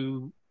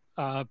to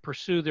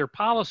pursue their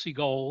policy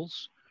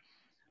goals,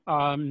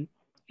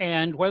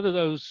 and whether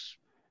those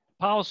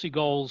policy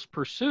goals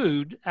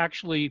pursued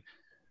actually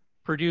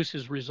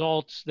produces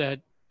results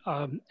that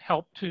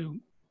help to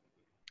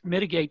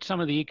mitigate some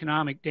of the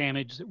economic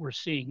damage that we're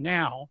seeing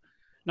now,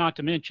 not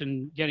to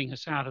mention getting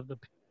us out of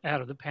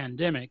the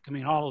pandemic. I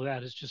mean, all of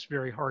that is just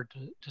very hard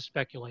to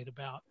speculate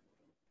about.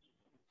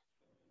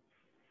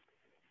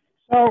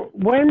 So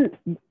when,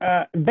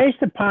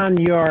 based upon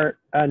your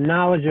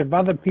knowledge of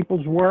other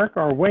people's work,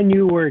 or when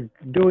you were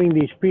doing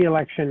these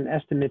pre-election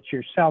estimates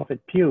yourself at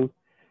Pew,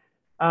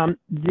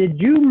 did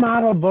you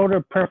model voter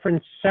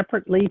preference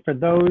separately for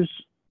those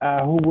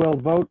who will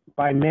vote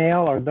by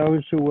mail or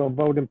those who will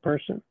vote in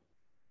person?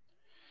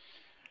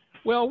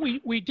 Well,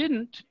 we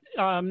didn't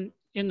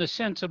in the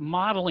sense of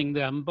modeling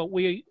them, but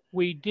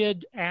we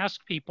did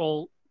ask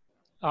people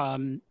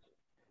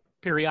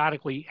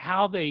periodically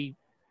how they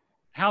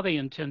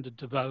intended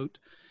to vote.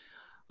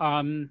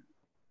 And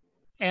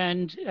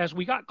as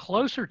we got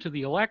closer to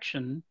the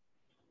election,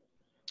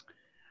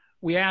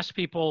 we asked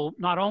people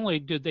not only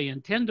did they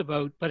intend to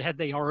vote, but had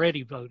they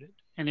already voted.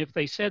 And if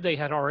they said they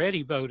had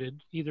already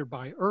voted, either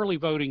by early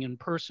voting in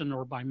person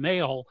or by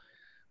mail,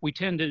 we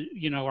tend to,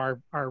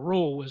 our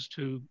rule was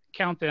to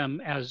count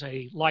them as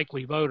a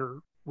likely voter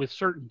with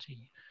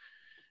certainty.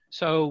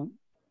 So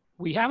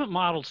we haven't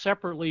modeled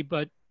separately,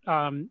 but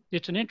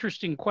it's an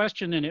interesting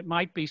question, and it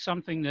might be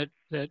something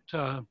that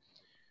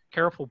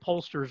careful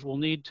pollsters will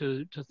need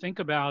to think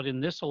about in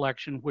this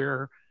election,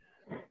 where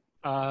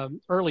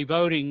early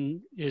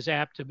voting is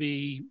apt to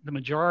be the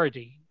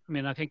majority. I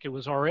mean, I think it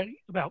was already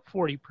about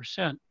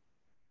 40%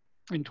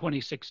 in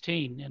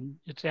 2016, and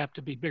it's apt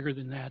to be bigger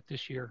than that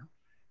this year,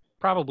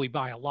 probably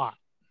by a lot.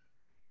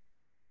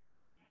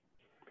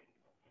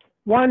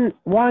 One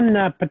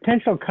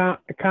potential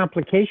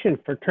complication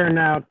for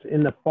turnout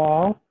in the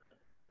fall,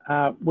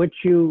 which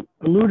you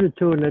alluded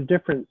to in a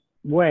different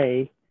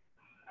way,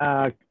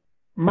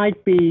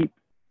 might be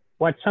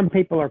what some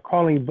people are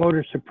calling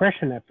voter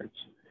suppression efforts,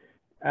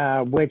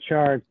 which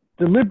are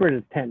deliberate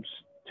attempts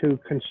to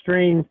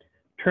constrain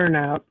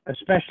turnout,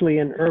 especially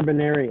in urban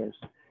areas.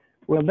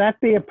 Will that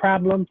be a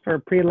problem for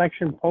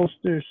pre-election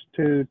pollsters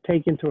to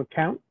take into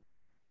account?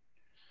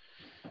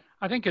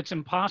 I think it's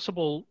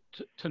impossible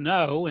to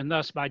know, and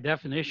thus by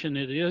definition,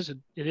 it is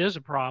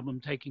a problem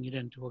taking it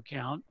into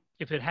account.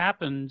 If it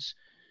happens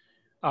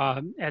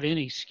at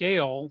any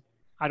scale,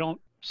 I don't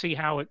see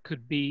how it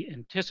could be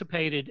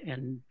anticipated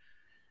and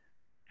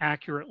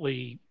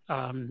accurately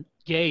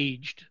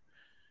gauged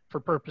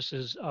for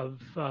purposes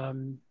of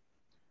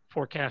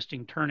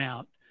forecasting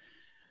turnout.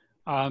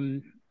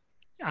 I'm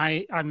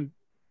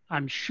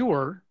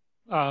sure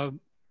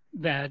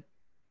that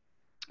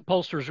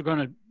pollsters are going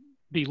to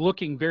be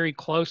looking very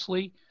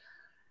closely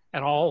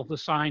at all the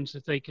signs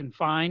that they can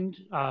find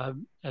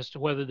as to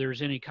whether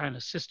there's any kind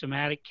of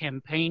systematic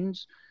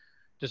campaigns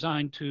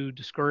designed to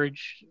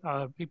discourage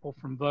people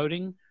from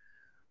voting.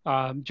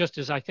 Just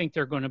as I think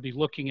they're going to be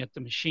looking at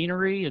the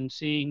machinery and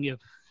seeing if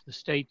the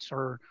states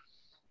are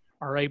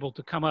able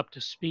to come up to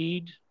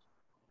speed,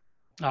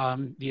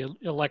 the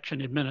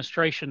election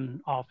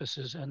administration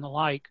offices and the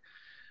like.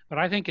 But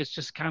I think it's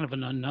just kind of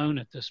an unknown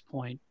at this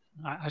point.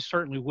 I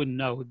certainly wouldn't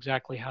know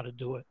exactly how to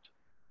do it.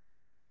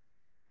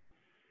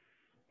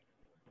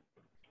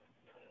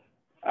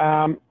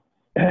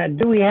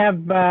 Do we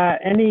have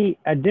any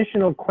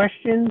additional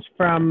questions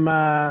from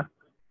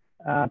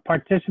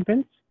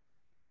participants?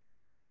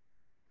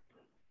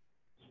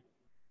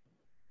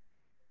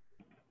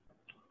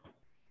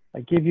 I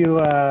give you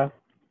a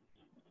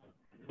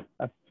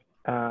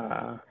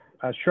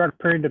short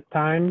period of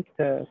time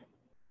to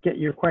get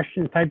your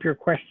question, type your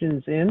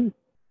questions in.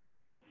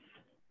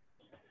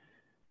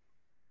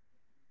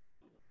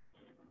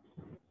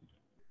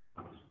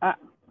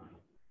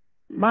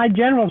 My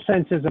general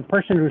sense as a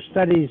person who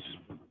studies,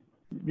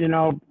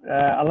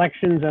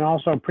 elections and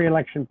also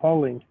pre-election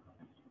polling,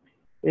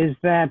 is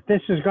that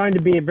this is going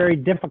to be a very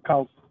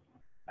difficult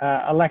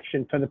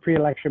election for the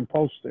pre-election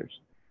pollsters,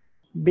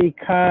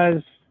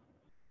 because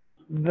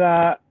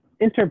the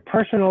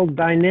interpersonal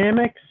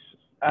dynamics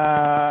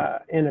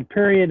in a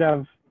period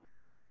of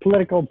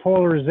political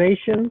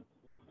polarization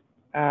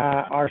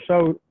have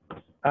so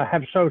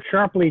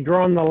sharply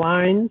drawn the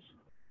lines,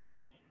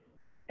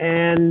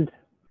 and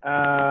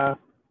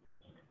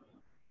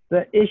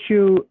the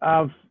issue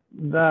of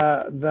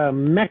the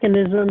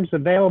mechanisms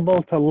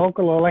available to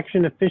local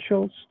election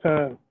officials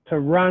to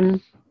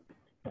run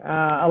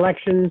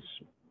elections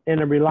in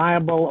a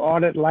reliable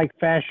audit-like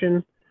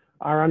fashion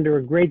are under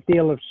a great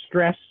deal of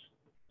stress.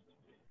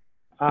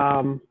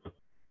 I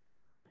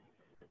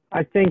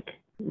think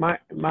one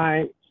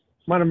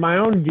of my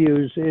own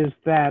views is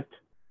that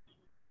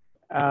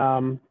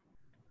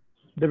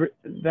the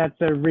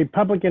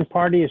Republican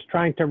Party is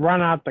trying to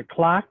run out the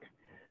clock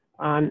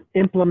on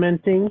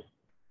implementing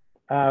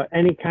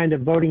any kind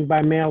of voting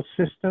by mail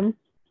system,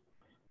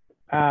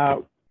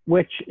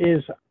 which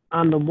is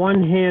on the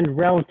one hand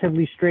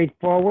relatively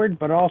straightforward,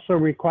 but also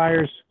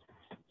requires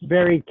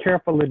very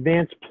careful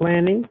advanced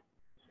planning.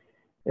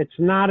 It's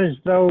not as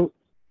though,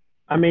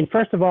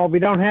 first of all, we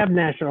don't have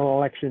national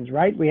elections,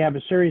 right? We have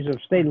a series of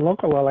state and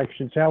local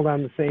elections held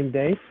on the same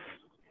day.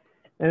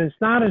 And it's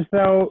not as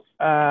though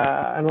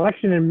an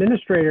election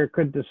administrator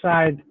could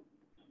decide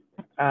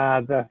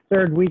the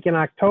third week in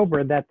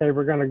October that they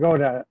were going to go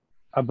to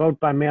a vote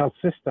by mail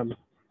system.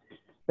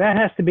 That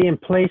has to be in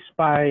place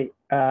by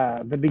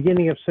the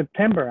beginning of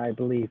September, I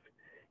believe,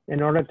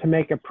 in order to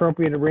make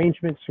appropriate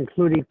arrangements,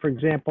 including, for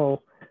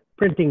example,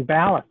 printing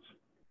ballots.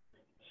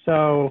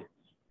 So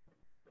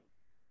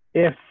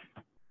if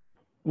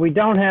we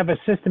don't have a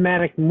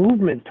systematic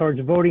movement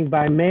towards voting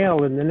by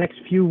mail in the next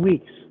few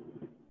weeks,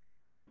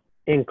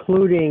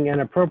 including an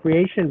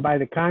appropriation by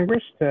the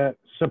Congress to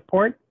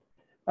support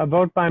a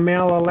vote by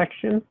mail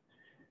election,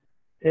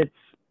 it's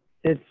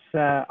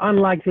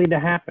unlikely to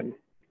happen.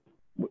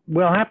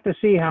 We'll have to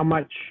see how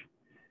much,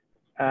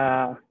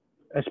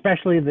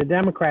 especially the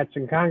Democrats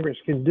in Congress,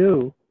 can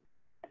do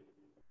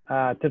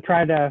to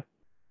try to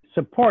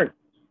support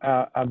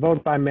a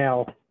vote by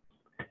mail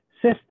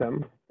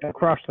system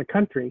across the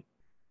country,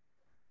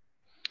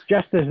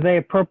 just as they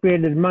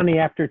appropriated money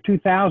after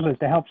 2000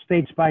 to help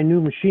states buy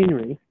new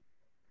machinery.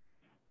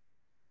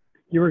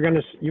 You were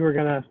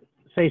gonna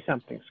say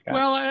something, Scott.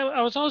 Well,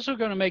 I was also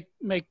going to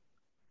make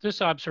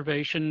this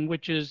observation,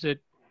 which is that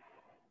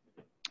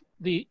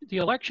the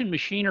election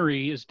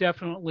machinery is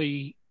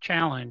definitely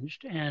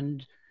challenged,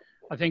 and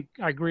I think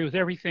I agree with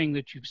everything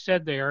that you've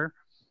said there.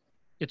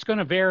 It's going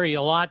to vary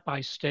a lot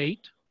by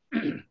state.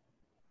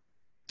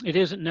 It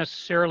isn't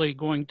necessarily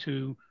going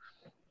to.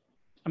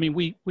 I mean,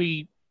 we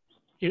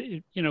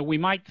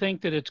might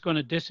think that it's going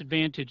to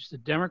disadvantage the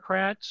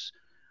Democrats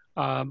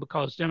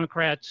because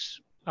Democrats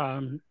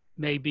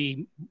may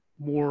be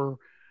more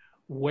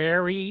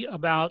wary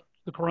about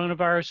the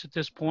coronavirus at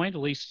this point.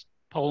 At least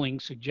polling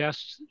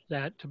suggests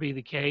that to be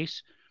the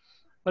case.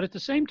 But at the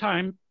same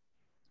time,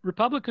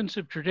 Republicans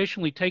have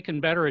traditionally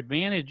taken better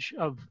advantage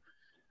of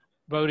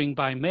voting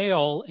by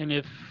mail, and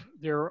if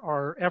there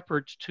are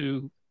efforts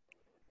to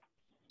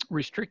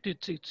restrict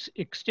its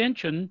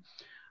extension,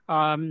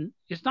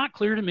 it's not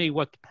clear to me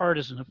what the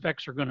partisan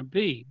effects are going to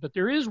be. But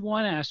there is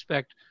one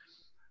aspect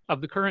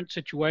of the current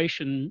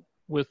situation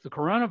with the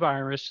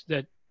coronavirus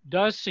that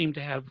does seem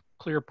to have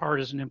clear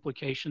partisan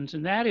implications,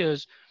 and that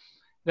is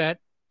that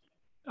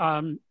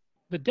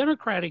the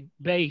Democratic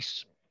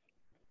base,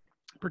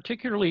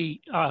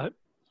 particularly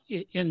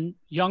in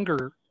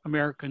younger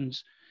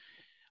Americans,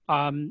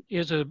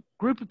 is a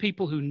group of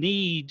people who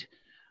need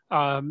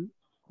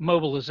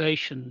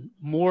mobilization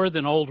more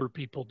than older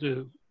people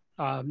do.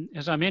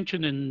 As I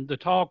mentioned in the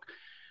talk,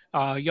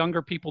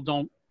 younger people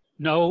don't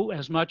know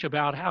as much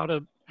about how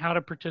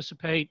to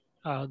participate,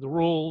 the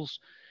rules.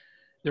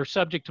 They're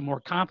subject to more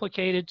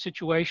complicated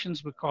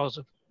situations because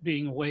of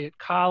being away at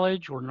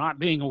college, or not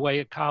being away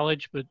at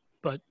college,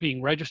 but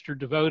being registered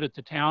to vote at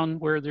the town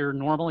where they're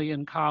normally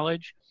in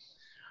college.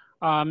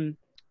 And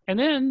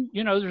then,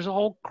 there's a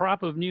whole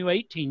crop of new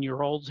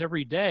 18-year-olds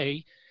every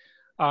day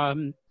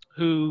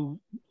who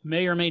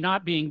may or may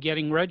not be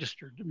getting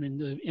registered. I mean,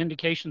 the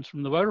indications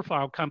from the voter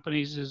file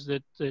companies is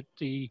that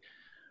the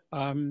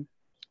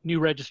new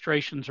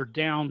registrations are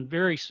down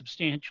very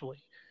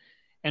substantially.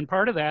 And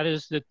part of that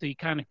is that the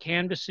kind of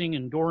canvassing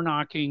and door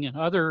knocking and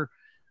other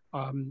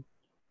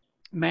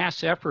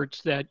mass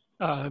efforts that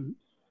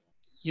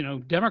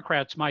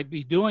Democrats might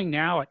be doing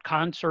now at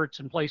concerts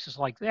and places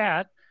like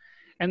that,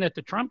 and that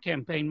the Trump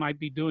campaign might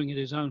be doing at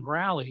his own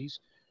rallies,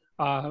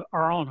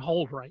 are on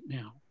hold right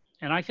now.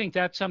 And I think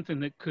that's something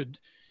that could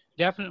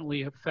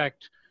definitely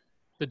affect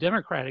the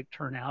Democratic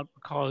turnout,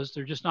 because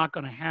they're just not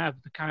going to have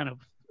the kind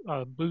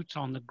of boots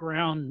on the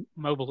ground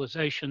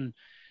mobilization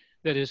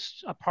that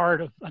is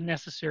a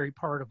necessary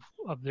part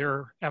of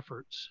their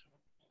efforts.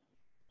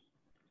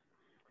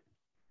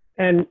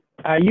 And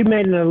you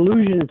made an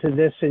allusion to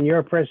this in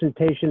your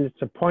presentation.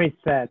 It's a point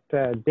that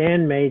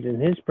Dan made in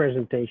his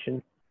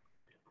presentation.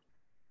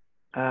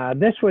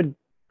 This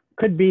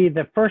could be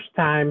the first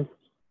time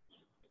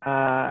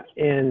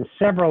in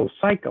several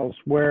cycles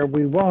where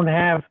we won't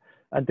have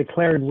a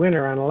declared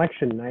winner on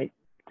election night,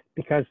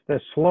 because the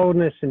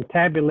slowness in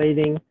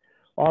tabulating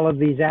all of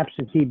these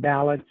absentee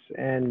ballots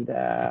and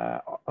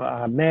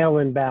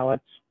mail-in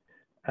ballots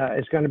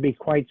is going to be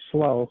quite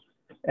slow,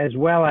 as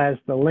well as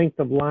the length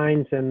of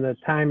lines and the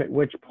time at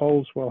which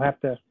polls will have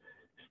to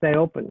stay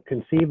open,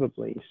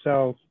 conceivably.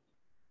 So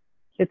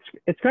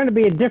it's going to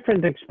be a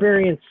different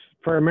experience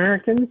for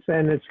Americans,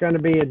 and it's going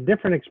to be a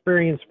different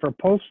experience for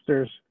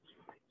pollsters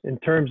in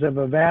terms of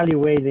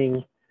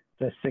evaluating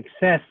the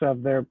success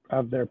of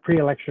their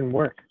pre-election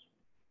work.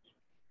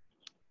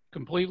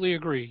 Completely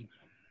agree.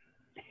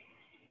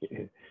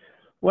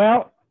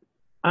 Well,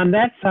 on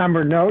that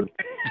somber note,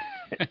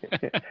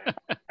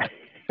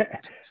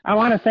 I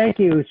want to thank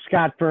you,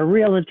 Scott, for a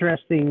real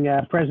interesting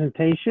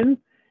presentation.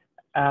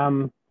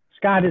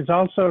 Scott has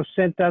also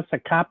sent us a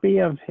copy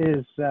of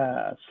his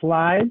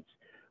slides.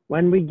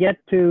 When we get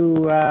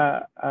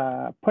to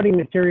putting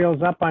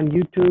materials up on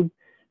YouTube,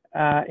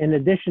 in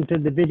addition to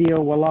the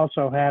video, we'll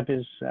also have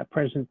his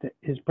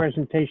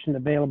presentation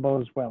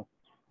available as well.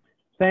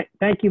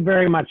 Thank you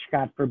very much,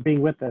 Scott, for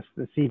being with us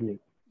this evening.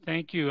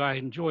 Thank you. I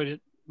enjoyed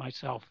it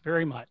myself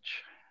very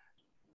much.